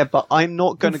 Yeah, but I'm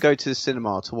not going to go to the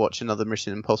cinema to watch another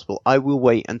Mission Impossible. I will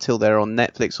wait until they're on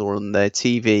Netflix or on their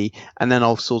TV, and then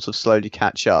I'll sort of slowly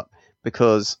catch up.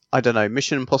 Because, I don't know,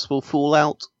 Mission Impossible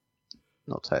Fallout?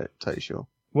 Not totally sure.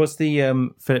 What's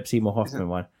the Philip Seymour Hoffman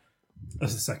one?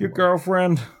 That's the second Your one.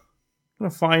 girlfriend. I'm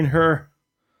going to find her.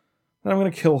 And I'm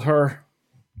going to kill her.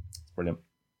 It's brilliant.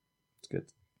 It's good.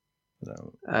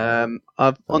 On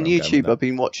YouTube, I've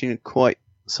been watching quite...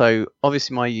 So,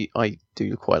 obviously, I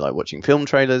do quite like watching film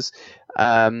trailers,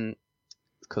 because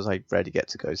I rarely get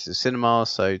to go to the cinema,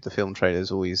 so the film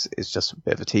trailers always is just a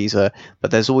bit of a teaser.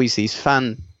 But there's always these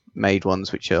fan-made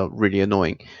ones which are really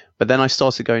annoying. But then I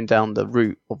started going down the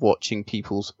route of watching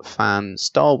people's fan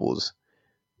Star Wars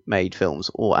made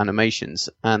films or animations,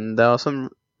 and there are some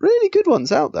really good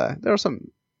ones out there. There are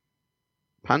some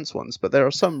pants ones, but there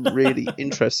are some really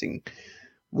interesting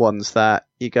ones that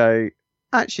you go,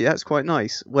 actually, that's quite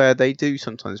nice. Where they do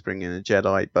sometimes bring in a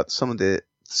Jedi, but some of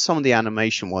the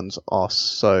animation ones are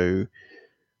so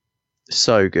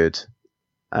good.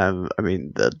 I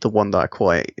mean, the one that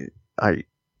I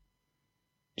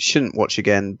shouldn't watch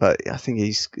again, but I think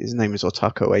his name is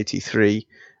Otako83,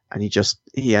 and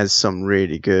he has some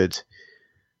really good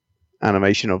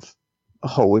animation of a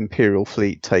whole Imperial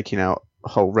fleet taking out a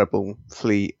whole Rebel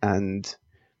fleet, and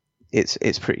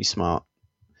it's pretty smart.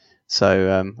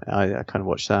 So I kind of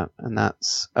watched that, and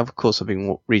that's, of course, I've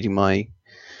been reading my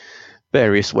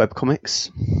various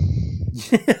webcomics.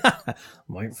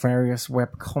 My various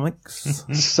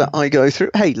webcomics. So I go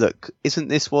through, hey, look, isn't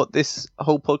this what this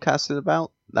whole podcast is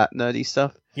about? That nerdy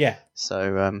stuff? Yeah.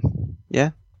 So,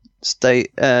 yeah.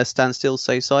 Stand Still,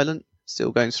 Stay Silent,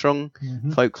 still going strong.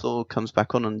 Mm-hmm. Folklore comes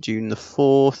back on June the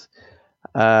 4th.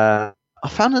 I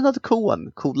found another cool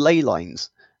one called Ley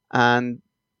Lines, and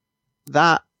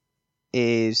that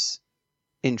is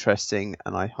interesting,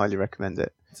 and I highly recommend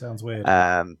it. Sounds weird.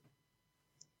 I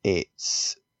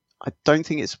don't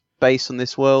think it's based on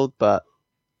this world, but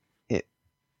it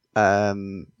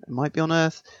might be on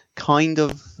Earth. Kind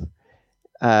of.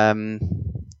 How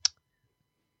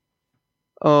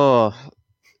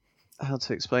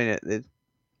to explain it?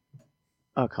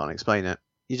 I can't explain it.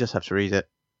 You just have to read it.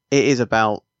 It is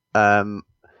about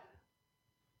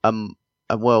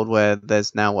a world where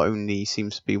there's now only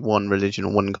seems to be one religion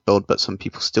or one god, but some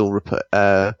people still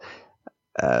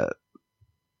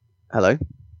hello.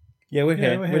 Yeah, we're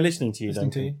here. We're listening to you.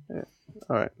 Yeah.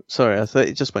 All right. Sorry, I thought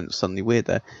it just went suddenly weird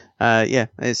there. Yeah,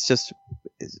 it's just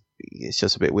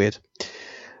a bit weird.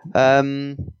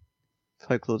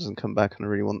 Folklore doesn't come back, and I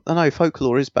really want. Oh no,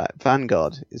 Folklore is back.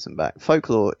 Vanguard isn't back.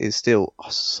 Folklore is still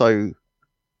so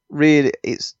really.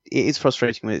 It is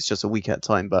frustrating when it's just a week at a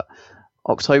time, but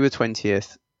October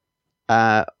 20th,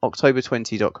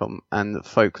 October20.com and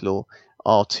Folklore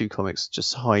are two comics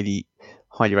just highly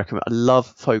recommend. I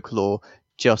love Folklore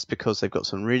just because they've got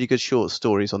some really good short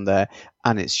stories on there,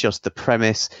 and it's just the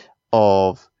premise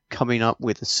of coming up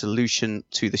with a solution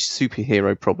to the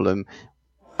superhero problem,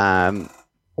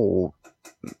 or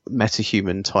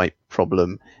metahuman type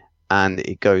problem, and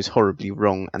it goes horribly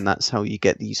wrong, and that's how you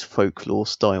get these Folklore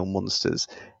style monsters.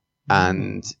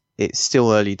 And it's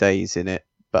still early days in it,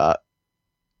 but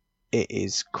it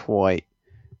is quite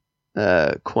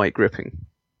gripping.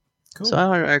 Cool. So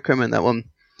I recommend that one.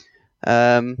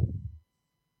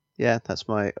 Yeah, that's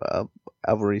my. I've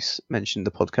already mentioned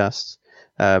the podcast,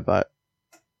 but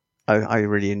I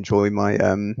really enjoy my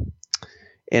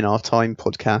In Our Time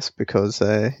podcast because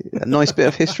a nice bit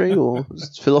of history or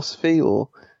philosophy or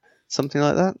something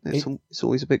like that. It's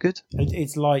always a bit good.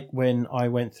 It's like when I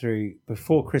went through,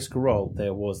 before Chris Carroll,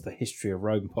 there was the History of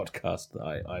Rome podcast that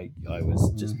I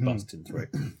was just busting through,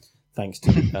 thanks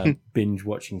to binge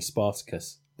watching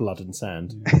Spartacus, Blood and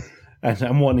Sand. And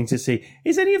I'm wanting to see,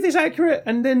 is any of this accurate?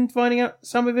 And then finding out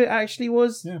some of it actually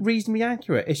was reasonably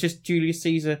accurate. It's just Julius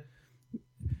Caesar.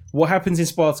 What happens in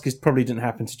Spartacus probably didn't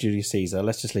happen to Julius Caesar.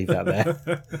 Let's just leave that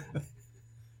there.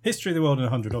 History of the World in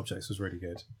 100 Objects was really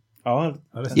good. Oh,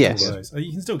 yes. Those.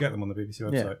 You can still get them on the BBC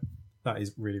website. Yeah. That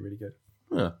is really, really good.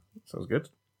 Yeah, sounds good.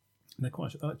 And they're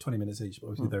quite like 20 minutes each, but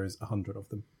obviously there is 100 of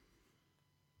them.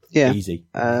 Yeah. Easy.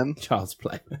 Child's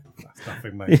play. That's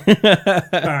nothing, mate.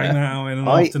 Bang now in an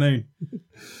afternoon.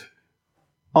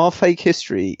 Our fake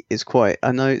history is quite...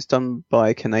 I know it's done by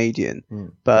a Canadian,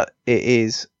 but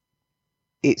it's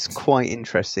quite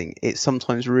interesting. It's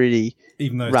sometimes really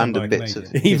random bits of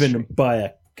history. Even by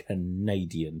a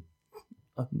Canadian.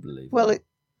 Unbelievable.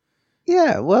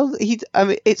 Well,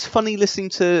 it's funny listening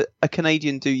to a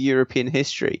Canadian do European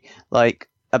history, like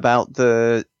about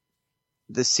the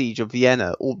Siege of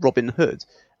Vienna or Robin Hood,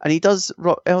 and he does.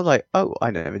 Like, oh,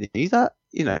 I never knew that.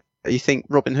 You know, you think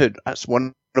Robin Hood, that's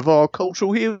one of our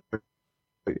cultural heroes.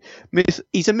 Myth.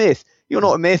 He's a myth. You're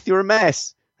not a myth. You're a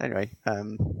mess. Anyway.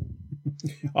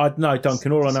 I know,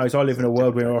 Duncan. All I know is I live in a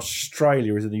world where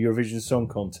Australia is in the Eurovision Song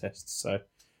Contest. So.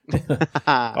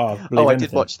 I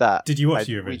did watch that. Did you watch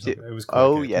Eurovision? It was quite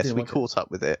good. Yes, we caught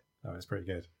up with it. Oh, it's pretty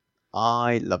good.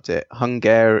 I loved it.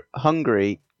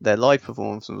 Hungary, their live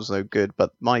performance was so good,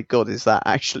 but my God, is that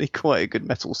actually quite a good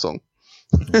metal song.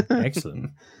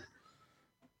 Excellent.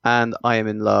 And I am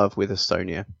in love with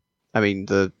Estonia. I mean,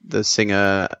 the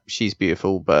singer, she's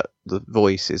beautiful, but the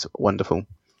voice is wonderful.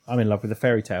 I'm in love with the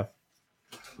Fairy Tale.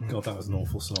 God, that was an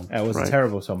awful song. It was a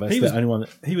terrible song, but it's the only one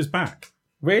he was back.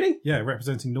 Really? Yeah,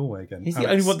 representing Norway again. He's the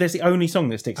only one. There's the only song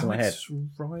that sticks in my head.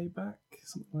 Ryback,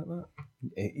 something like that.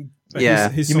 Yeah,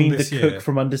 his you song mean the this year, cook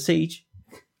from Under Siege?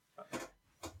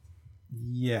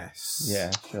 Yes.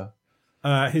 Yeah, sure.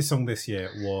 His song this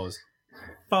year was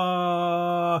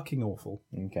fucking awful.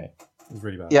 Okay, it was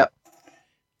really bad. Yeah.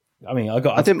 I mean,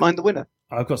 I didn't mind the winner.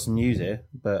 I've got some news here,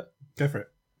 but go for it.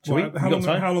 How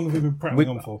long have we been prattling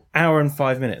on for? Hour and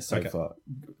 5 minutes so far.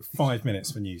 5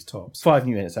 minutes for news tops. 5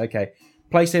 minutes, okay.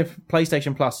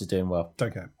 PlayStation Plus is doing well.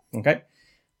 Don't care. Okay.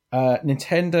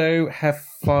 Nintendo have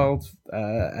filed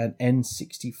an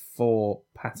N64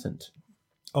 patent.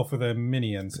 Oh, for the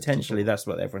mini N64? Potentially, that's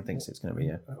what everyone thinks it's going to be,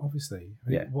 yeah. Obviously.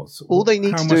 Yeah. All they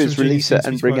need to do is release it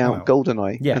and bring out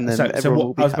GoldenEye. Yeah, and then everyone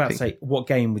will be I was happy. about to say, what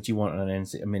game would you want on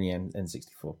a mini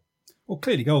N64? Well,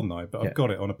 clearly GoldenEye, but I've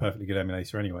got it on a perfectly good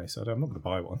emulator anyway, so I'm not going to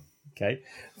buy one. Okay,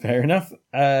 fair enough.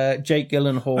 Jake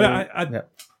Gyllenhaal.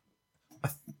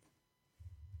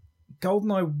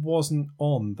 GoldenEye wasn't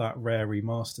on that rare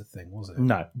remaster thing, was it?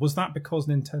 No. Was that because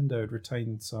Nintendo had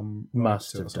retained some...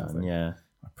 Must have done, yeah.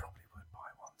 I probably would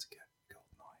buy one to get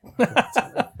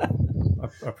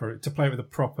GoldenEye. To play with a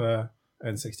proper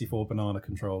N64 banana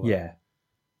controller. Yeah.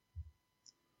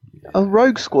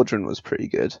 Rogue Squadron was pretty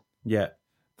good. Yeah.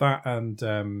 That and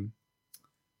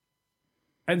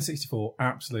N64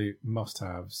 absolute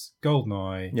must-haves.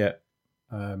 GoldenEye. Yeah.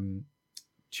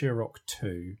 Turok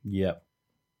 2. Yeah.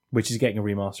 Which is getting a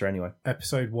remaster anyway.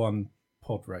 Episode 1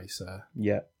 Pod Racer.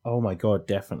 Yeah. Oh my God,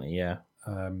 definitely, yeah.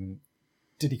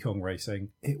 Diddy Kong Racing.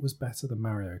 It was better than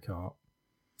Mario Kart.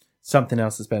 Something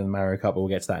else that's better than Mario Kart, but we'll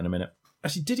get to that in a minute.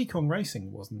 Actually, Diddy Kong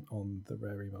Racing wasn't on the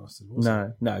Rare Remasters, was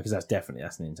it? No, because that's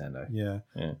Nintendo.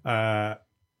 Yeah.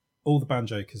 All the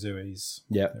Banjo-Kazooies,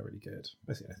 they're really good.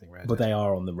 Basically anything Rare. But they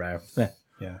are on the Rare.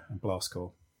 Yeah, and Blast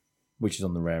Core. Which is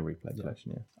on the Rare Replay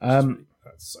collection, That's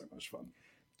so much fun.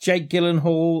 Jake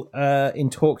Gyllenhaal in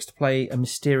talks to play a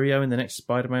Mysterio in the next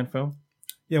Spider-Man film.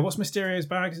 Yeah, what's Mysterio's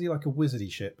bag? Is he like a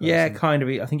wizardy shit person? Yeah, kind of.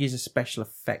 I think he's a special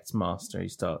effects master, he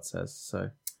starts as,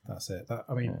 so... That's it.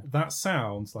 That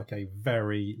sounds like a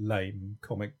very lame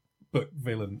comic book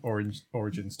villain origin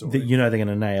story. That they're going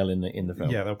to nail in the film.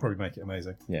 Yeah, they'll probably make it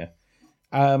amazing. Yeah.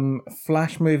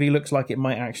 Flash movie looks like it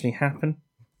might actually happen.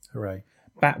 Hooray.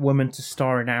 Batwoman to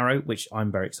star in Arrow, which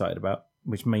I'm very excited about,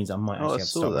 which means I might actually have to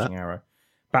start watching Arrow.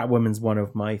 Batwoman's one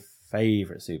of my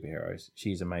favourite superheroes.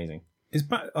 She's amazing. Is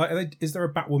there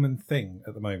a Batwoman thing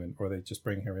at the moment, or are they just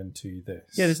bringing her into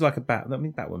this? Yeah, there's like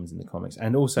Batwoman's in the comics,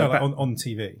 and also on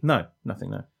TV. No, nothing.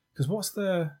 No, because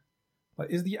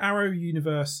is the Arrow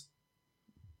universe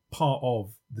part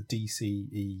of the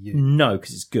DCEU? No,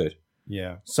 because it's good.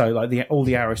 Yeah. So all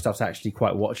the Arrow stuff's actually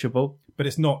quite watchable, but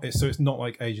it's not. It's not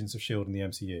like Agents of S.H.I.E.L.D. in the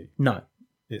MCU. No,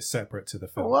 it's separate to the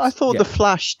film. Well, I thought the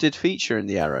Flash did feature in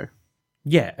the Arrow.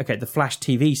 Yeah, okay, the Flash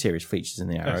TV series features in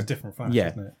the Arrow. That's a different Flash,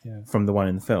 isn't it? Yeah. From the one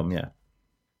in the film, yeah.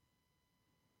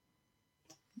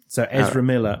 So Ezra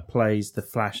Miller plays the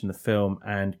Flash in the film,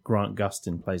 and Grant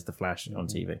Gustin plays the Flash on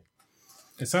TV.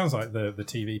 It sounds like the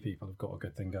TV people have got a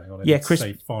good thing going on. Yeah,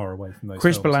 stay far away from those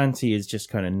Chris films. Belanti is just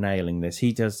kind of nailing this.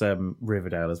 He does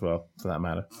Riverdale as well, for that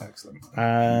matter. Excellent.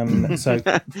 So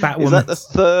Batwoman... Is that the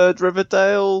third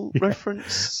Riverdale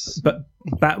reference? But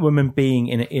Batwoman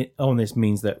being on this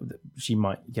means that she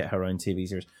might get her own TV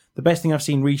series. The best thing I've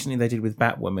seen recently they did with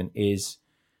Batwoman is...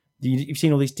 You've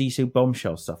seen all this DC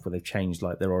Bombshell stuff where they've changed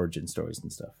like their origin stories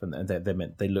and stuff, and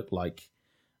they look like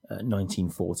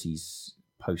 1940s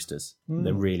posters.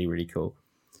 They're really, really cool.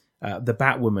 The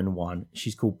Batwoman one,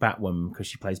 she's called Batwoman because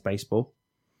she plays baseball.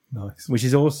 Nice. Which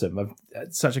is awesome.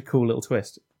 It's such a cool little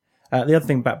twist. The other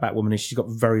thing about Batwoman is she's got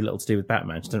very little to do with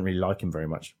Batman. She doesn't really like him very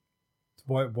much.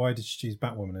 Why did she choose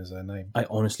Batwoman as her name? I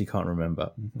honestly can't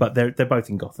remember. But they're both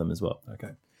in Gotham as well.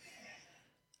 Okay.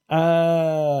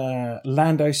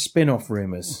 Lando spin-off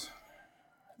rumours.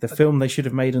 The film they should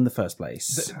have made in the first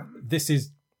place. This is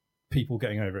people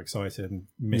getting overexcited and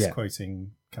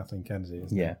misquoting Kathleen Kennedy,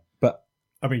 isn't it? But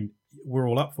I mean, we're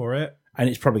all up for it. And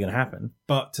it's probably going to happen.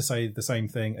 But to say the same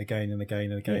thing again and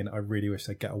again and again, I really wish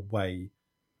they'd get away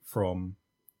from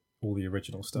all the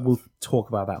original stuff. We'll talk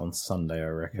about that on Sunday, I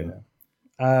reckon. Yeah.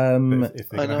 I know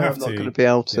I'm not going to be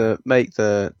able to make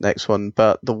the next one,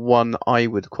 but the one I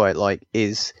would quite like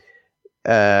is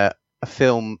a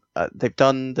film. They've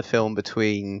done the film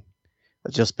between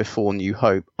just before New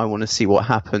Hope. I want to see what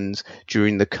happens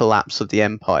during the collapse of the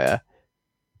Empire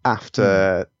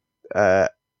after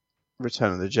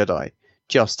Return of the Jedi.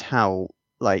 Just how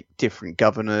like different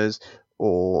governors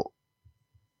or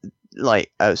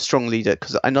like a strong leader,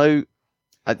 because I know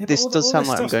this does sound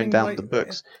like I'm going down the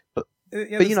books, but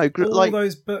you know, all like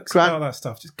those books about that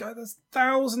stuff. Just go. There's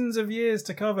thousands of years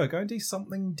to cover. Go and do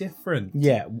something different.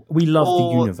 Yeah, we love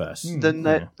the universe.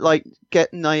 Then like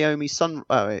get Naomi Sun.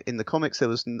 In the comics, there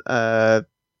was Naomi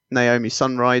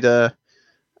Sunrider.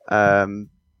 That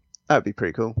would be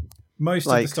pretty cool. Most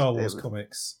of the Star Wars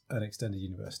comics and extended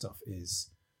universe stuff is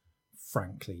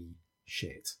frankly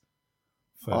shit.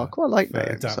 I quite like for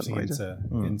adapting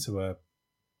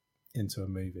into a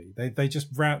movie. They just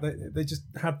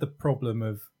had the problem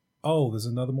of, there's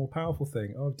another more powerful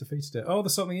thing. I've defeated it.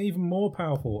 There's something even more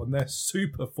powerful, and they're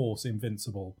super force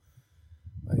invincible.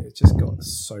 It just got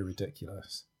so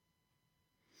ridiculous.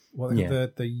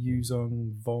 The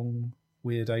Yuzong Vong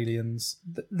weird aliens.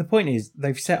 The point is,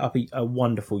 they've set up a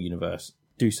wonderful universe.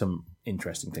 Do some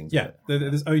interesting things. Yeah,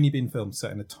 there's only been films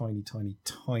set in a tiny, tiny,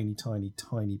 tiny, tiny,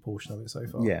 tiny portion of it so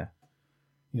far. Yeah.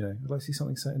 You know, I'd like to see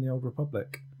something set in the Old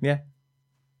Republic. Yeah.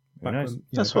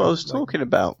 That's what I was talking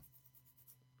about.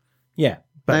 Yeah.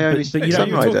 But you're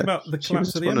talking about the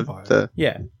collapse of the Empire.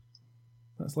 Yeah.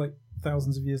 That's like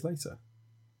thousands of years later.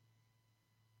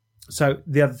 So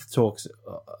the other talk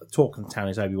in town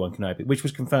is Obi-Wan Kenobi, which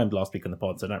was confirmed last week on the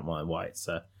pod, so I don't know why it's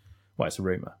a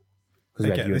rumour.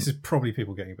 Again, this is probably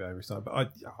people getting a bit overexcited, but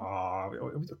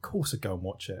of course I'd go and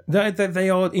watch it. They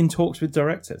are in talks with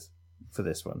directors for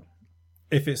this one.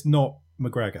 If it's not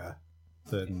McGregor,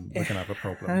 then we're going to have a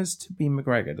problem. It has to be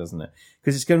McGregor, doesn't it?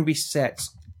 Because it's going to be set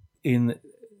in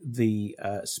the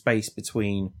space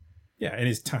between... Yeah, in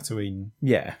his Tatooine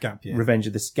gap year. Revenge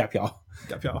of the... Gap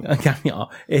year.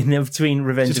 In between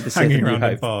Revenge just of the Sith and hanging around New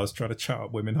in Hope. bars trying to chat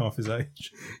up women half his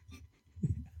age.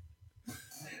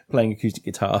 playing acoustic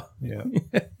guitar. Yeah.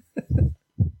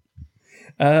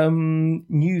 Amazon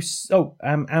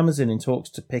in talks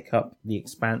to pick up The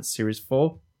Expanse Series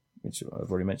 4, which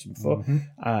I've already mentioned before.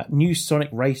 New Sonic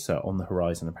Racer on the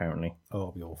horizon, apparently. Oh,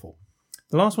 it'll be awful.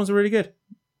 The last ones are really good.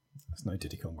 There's no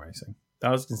Diddy Kong Racing. I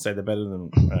was going to say they're better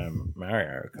than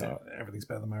Mario Kart. Yeah, everything's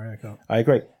better than Mario Kart. I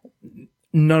agree.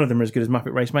 None of them are as good as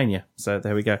Muppet Race Mania. So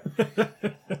there we go.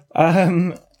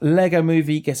 Lego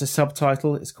Movie gets a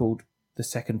subtitle. It's called The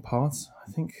Second Part,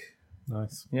 I think.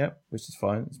 Nice. Yeah, which is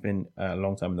fine. It's been a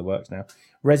long time in the works now.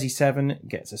 Resi 7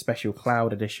 gets a special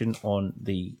cloud edition on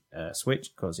the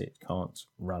Switch because it can't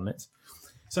run it.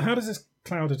 So how does this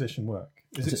cloud edition work?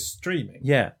 Is it streaming?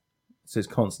 Yeah. So it's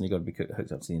constantly got to be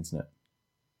hooked up to the internet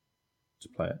to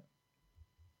play it.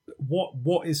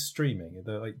 What is streaming?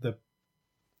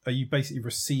 Are you basically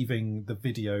receiving the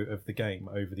video of the game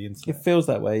over the internet? It feels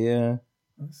that way, yeah.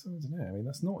 I don't know. I mean,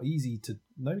 that's not easy to...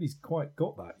 Nobody's quite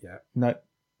got that yet. No.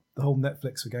 The whole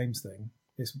Netflix for games thing.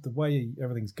 It's the way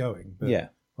everything's going. But yeah.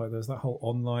 Like, there was that whole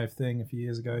OnLive thing a few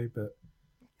years ago, but...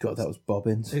 God, that was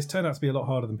bobbins. It's turned out to be a lot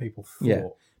harder than people thought. Yeah,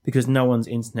 because no one's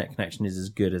internet connection is as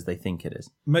good as they think it is.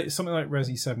 Something like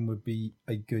Resi 7 would be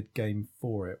a good game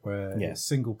for it, where it's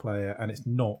single player and it's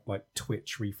not like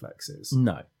Twitch reflexes.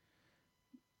 No.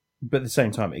 But at the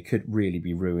same time, it could really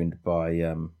be ruined by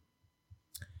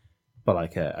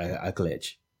like a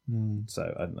glitch.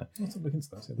 So, I don't know. Let's look into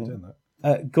that, see if they're doing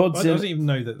that. Godzilla... I didn't even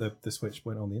know that the Switch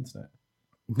went on the internet.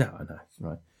 No,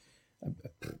 right.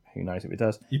 Who knows if it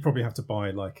does? You probably have to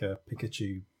buy like a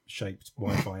Pikachu-shaped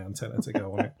Wi-Fi antenna to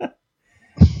go on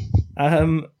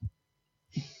it.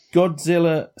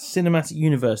 Godzilla Cinematic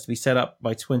Universe to be set up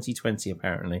by 2020,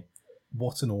 apparently.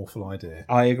 What an awful idea.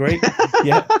 I agree.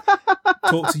 Yeah.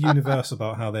 Talk to Universe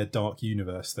about how their Dark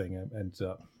Universe thing ended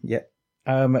up. Yeah.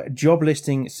 Job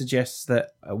listing suggests that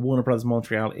Warner Brothers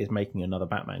Montreal is making another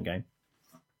Batman game.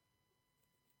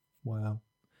 Wow.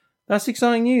 That's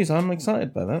exciting news. I'm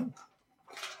excited by that.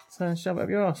 So shove it up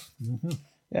your ass. Mm-hmm.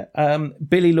 Yeah.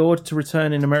 Billy Lord to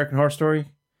return in American Horror Story.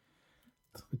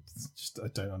 I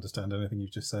don't understand anything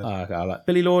you've just said. I like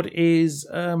Billy Lord is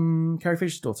Carrie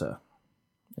Fisher's daughter,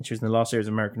 and she was in the last series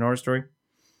of American Horror Story,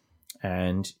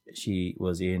 and she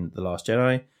was in The Last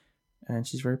Jedi, and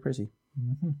she's very pretty.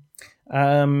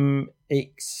 Mm-hmm.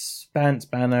 Expanse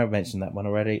banner. I've mentioned that one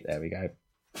already. There we go.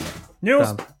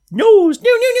 News. News.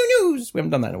 We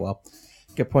haven't done that in a while.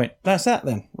 Good point. That's that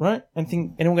then, right?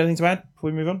 Anyone got anything to add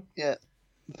before we move on? Yeah.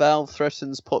 Valve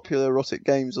threatens popular erotic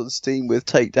games on Steam with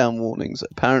takedown warnings.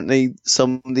 Apparently,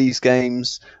 some of these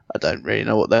games, I don't really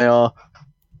know what they are.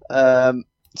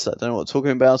 So I don't know what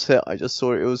talking about it. I just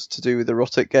saw it was to do with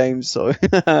erotic games, so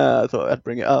I thought I'd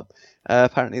bring it up.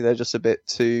 Apparently, they're just a bit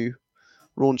too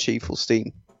raunchy for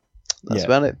Steam. That's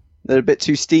about it. They're a bit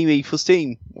too steamy for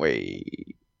Steam.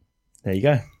 There you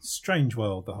go. Strange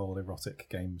world, the whole erotic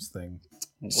games thing.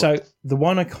 So the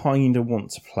one I kind of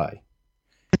want to play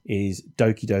is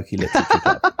Doki Doki Literature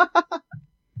Club,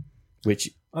 which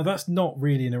that's not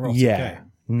really an erotic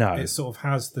game. No, it sort of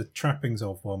has the trappings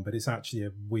of one, but it's actually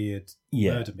a weird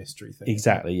murder mystery thing.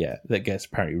 Exactly, yeah. That gets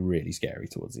apparently really scary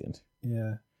towards the end.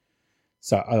 Yeah.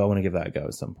 So I want to give that a go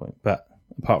at some point. But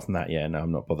apart from that, no,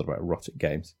 I'm not bothered about erotic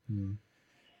games.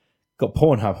 Got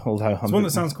Pornhub, although there's one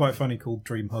that sounds quite funny called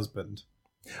Dream Husband.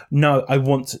 No, I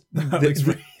want... That looks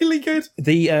really good.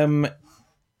 The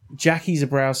Jackie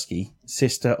Zabrowski,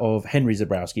 sister of Henry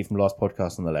Zabrowski from Last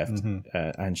Podcast on the Left,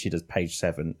 and she does Page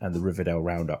 7 and the Riverdale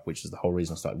Roundup, which is the whole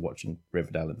reason I started watching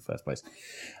Riverdale in the first place.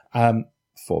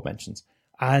 4 mentions.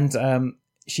 And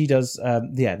she does,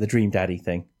 the Dream Daddy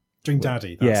thing. Dream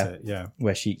Daddy, that's it, yeah.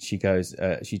 Where she goes,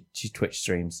 she Twitch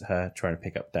streams her trying to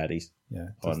pick up daddies. Yeah,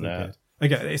 on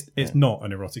again, it's not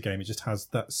an erotic game. It just has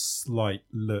that slight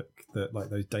look that like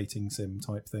those dating sim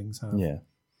type things have. Yeah,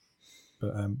 but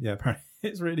apparently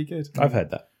it's really good. I've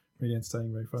heard that. Really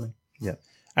entertaining, very funny. Yeah,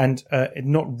 and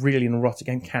not really an erotic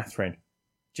game. Catherine,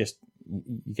 just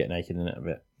you get naked in it a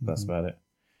bit. That's about it.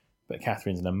 But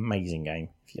Catherine's an amazing game.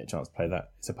 If you get a chance to play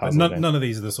that, it's a puzzle game. None of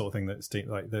these are the sort of thing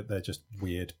that they're just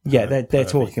weird. Yeah, they're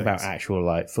talking about actual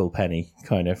like full penny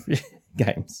kind of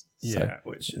games. Yeah,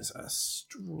 which is a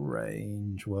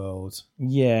strange world.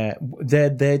 Yeah,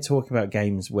 they're talking about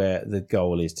games where the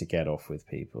goal is to get off with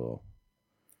people.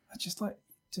 Just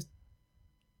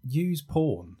use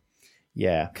porn.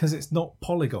 Yeah, because it's not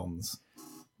polygons.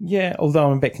 Yeah,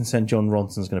 although I'm a bit concerned John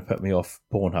Ronson's going to put me off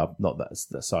Pornhub. Not that's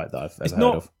the site that I've ever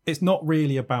heard of. It's not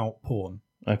really about porn.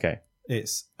 Okay.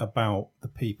 It's about the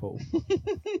people.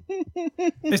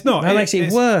 It's not. That makes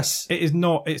it worse. It is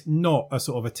not. It's not a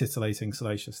sort of a tittillating,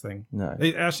 salacious thing. No.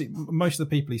 Actually, most of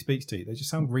the people he speaks to, they just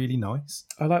sound really nice.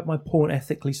 I like my porn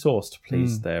ethically sourced,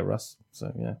 please, there, Russ.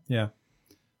 So, yeah.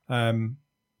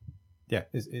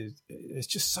 It's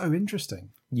just so interesting.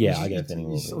 Yeah, I get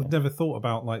You sort of never thought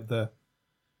about like the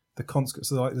consequences.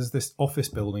 So, like, there's this office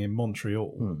building in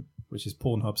Montreal, which is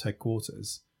Pornhub's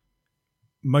headquarters.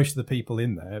 Most of the people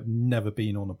in there have never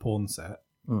been on a porn set,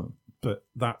 but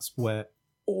that's where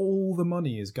all the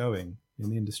money is going in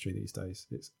the industry these days.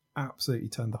 It's absolutely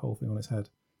turned the whole thing on its head.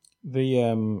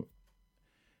 The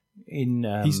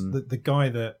he's the guy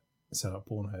that set up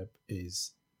Pornhub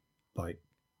is like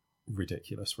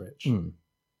ridiculous rich,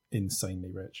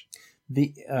 insanely rich.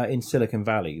 In Silicon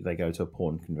Valley, they go to a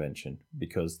porn convention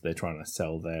because they're trying to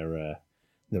sell their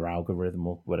algorithm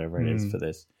or whatever it is for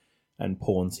this. And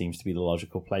porn seems to be the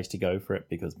logical place to go for it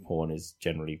because porn is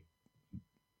generally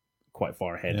quite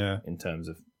far ahead in terms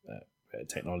of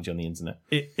technology on the internet.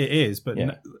 It is, but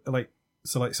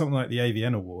something like the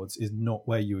AVN Awards is not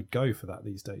where you would go for that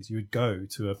these days. You would go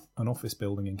to an office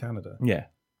building in Canada. Yeah,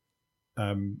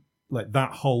 like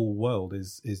that whole world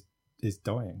is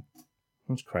dying.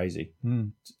 It's crazy.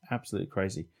 It's absolutely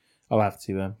crazy. I'll have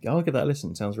to. I'll give that a listen.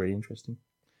 It sounds really interesting.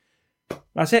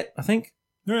 That's it. I think.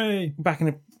 Hooray! Back in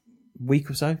a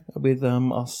week or so with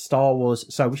our Star Wars.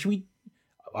 So should we?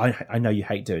 I know you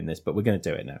hate doing this, but we're going to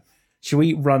do it now. Should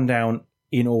we run down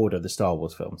in order the Star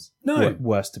Wars films? No,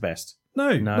 worst to best.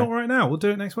 No, not right now. We'll do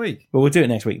it next week. But we'll do it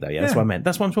next week, though. Yeah, that's what I meant.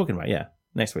 That's what I'm talking about. Yeah,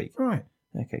 next week. Right.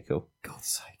 Okay. Cool. God's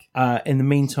sake. In the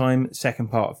meantime, second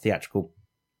part of theatrical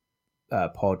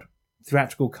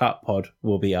cut pod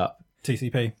will be up.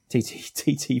 TCP.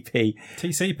 TTP.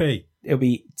 TCP. It'll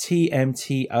be TMTOOHTTP.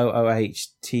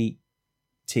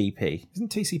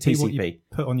 Isn't TCP what you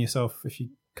put on yourself if you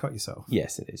cut yourself?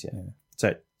 Yes, it is, yeah.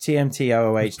 So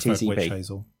TMTOOHTTP. Witch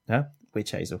hazel. Huh?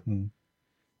 Witch hazel.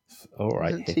 All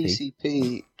right, Isn't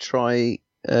hippie. TCP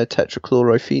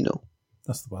tetrachlorophenol?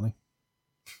 That's the bunny.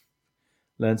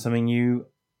 Learn something new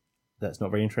that's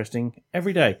not very interesting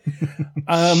every day.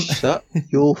 Shut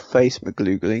your face,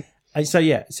 McGloogly. So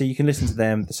you can listen to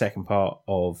them, the second part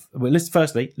of... Well, listen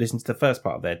to the first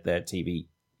part of their TV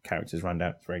characters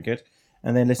rundown. It's very good.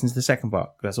 And then listen to the second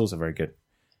part. That's also very good.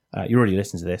 You already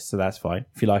listened to this, so that's fine.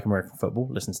 If you like American football,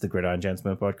 listen to the Gridiron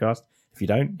Gentleman podcast. If you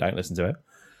don't listen to it.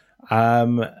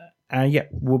 And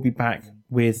we'll be back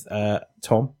with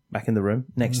Tom back in the room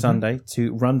next Sunday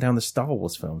to run down the Star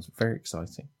Wars films. Very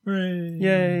exciting. Hooray.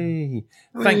 Yay.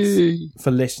 Thanks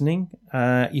for listening.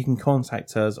 You can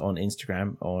contact us on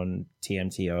Instagram on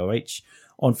TMTOOH,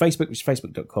 on Facebook, which is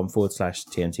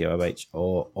facebook.com/TMTOOH,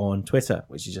 or on Twitter,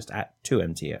 which is just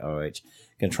 @2MTOOH.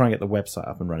 Going to try and get the website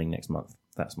up and running next month.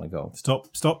 That's my goal.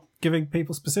 Stop giving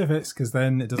people specifics, because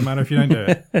then it doesn't matter if you don't do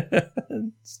it.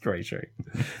 It's very true.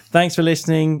 Thanks for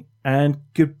listening, and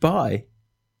goodbye.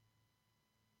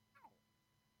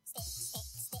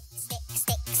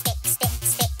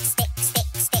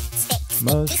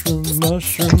 Mushroom.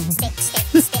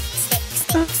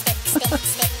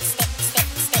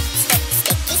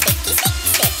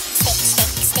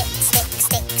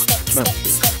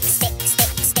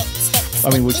 I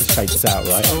mean, we'll just fade this out,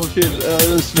 right? Oh,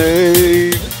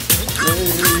 snake.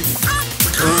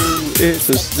 Oh, it's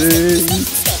a snake.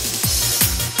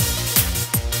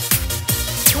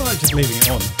 I like just leaving it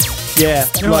on. Yeah.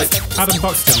 You know, like Adam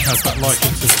Buxton has that like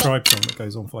and subscribe song that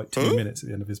goes on for like 2 minutes at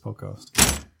the end of his podcast.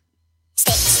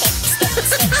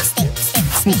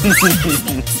 Oh,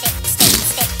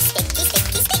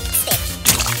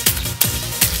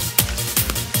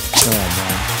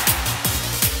 man.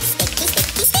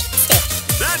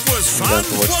 That was fun,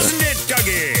 wasn't it,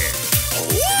 Dougie?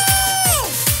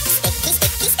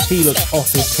 He looks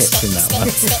off his tits in that one.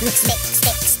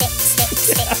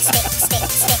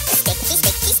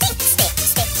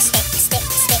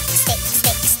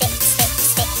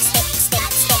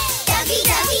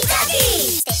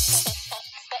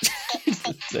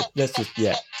 Let's just,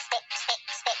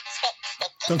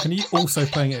 Duncan, are you also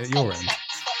playing it at your end?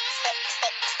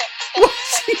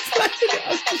 What's he playing it?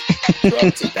 I've just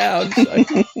dropped it down. So.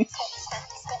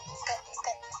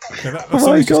 Okay, that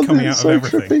song's just coming out of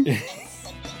everything. Trippy.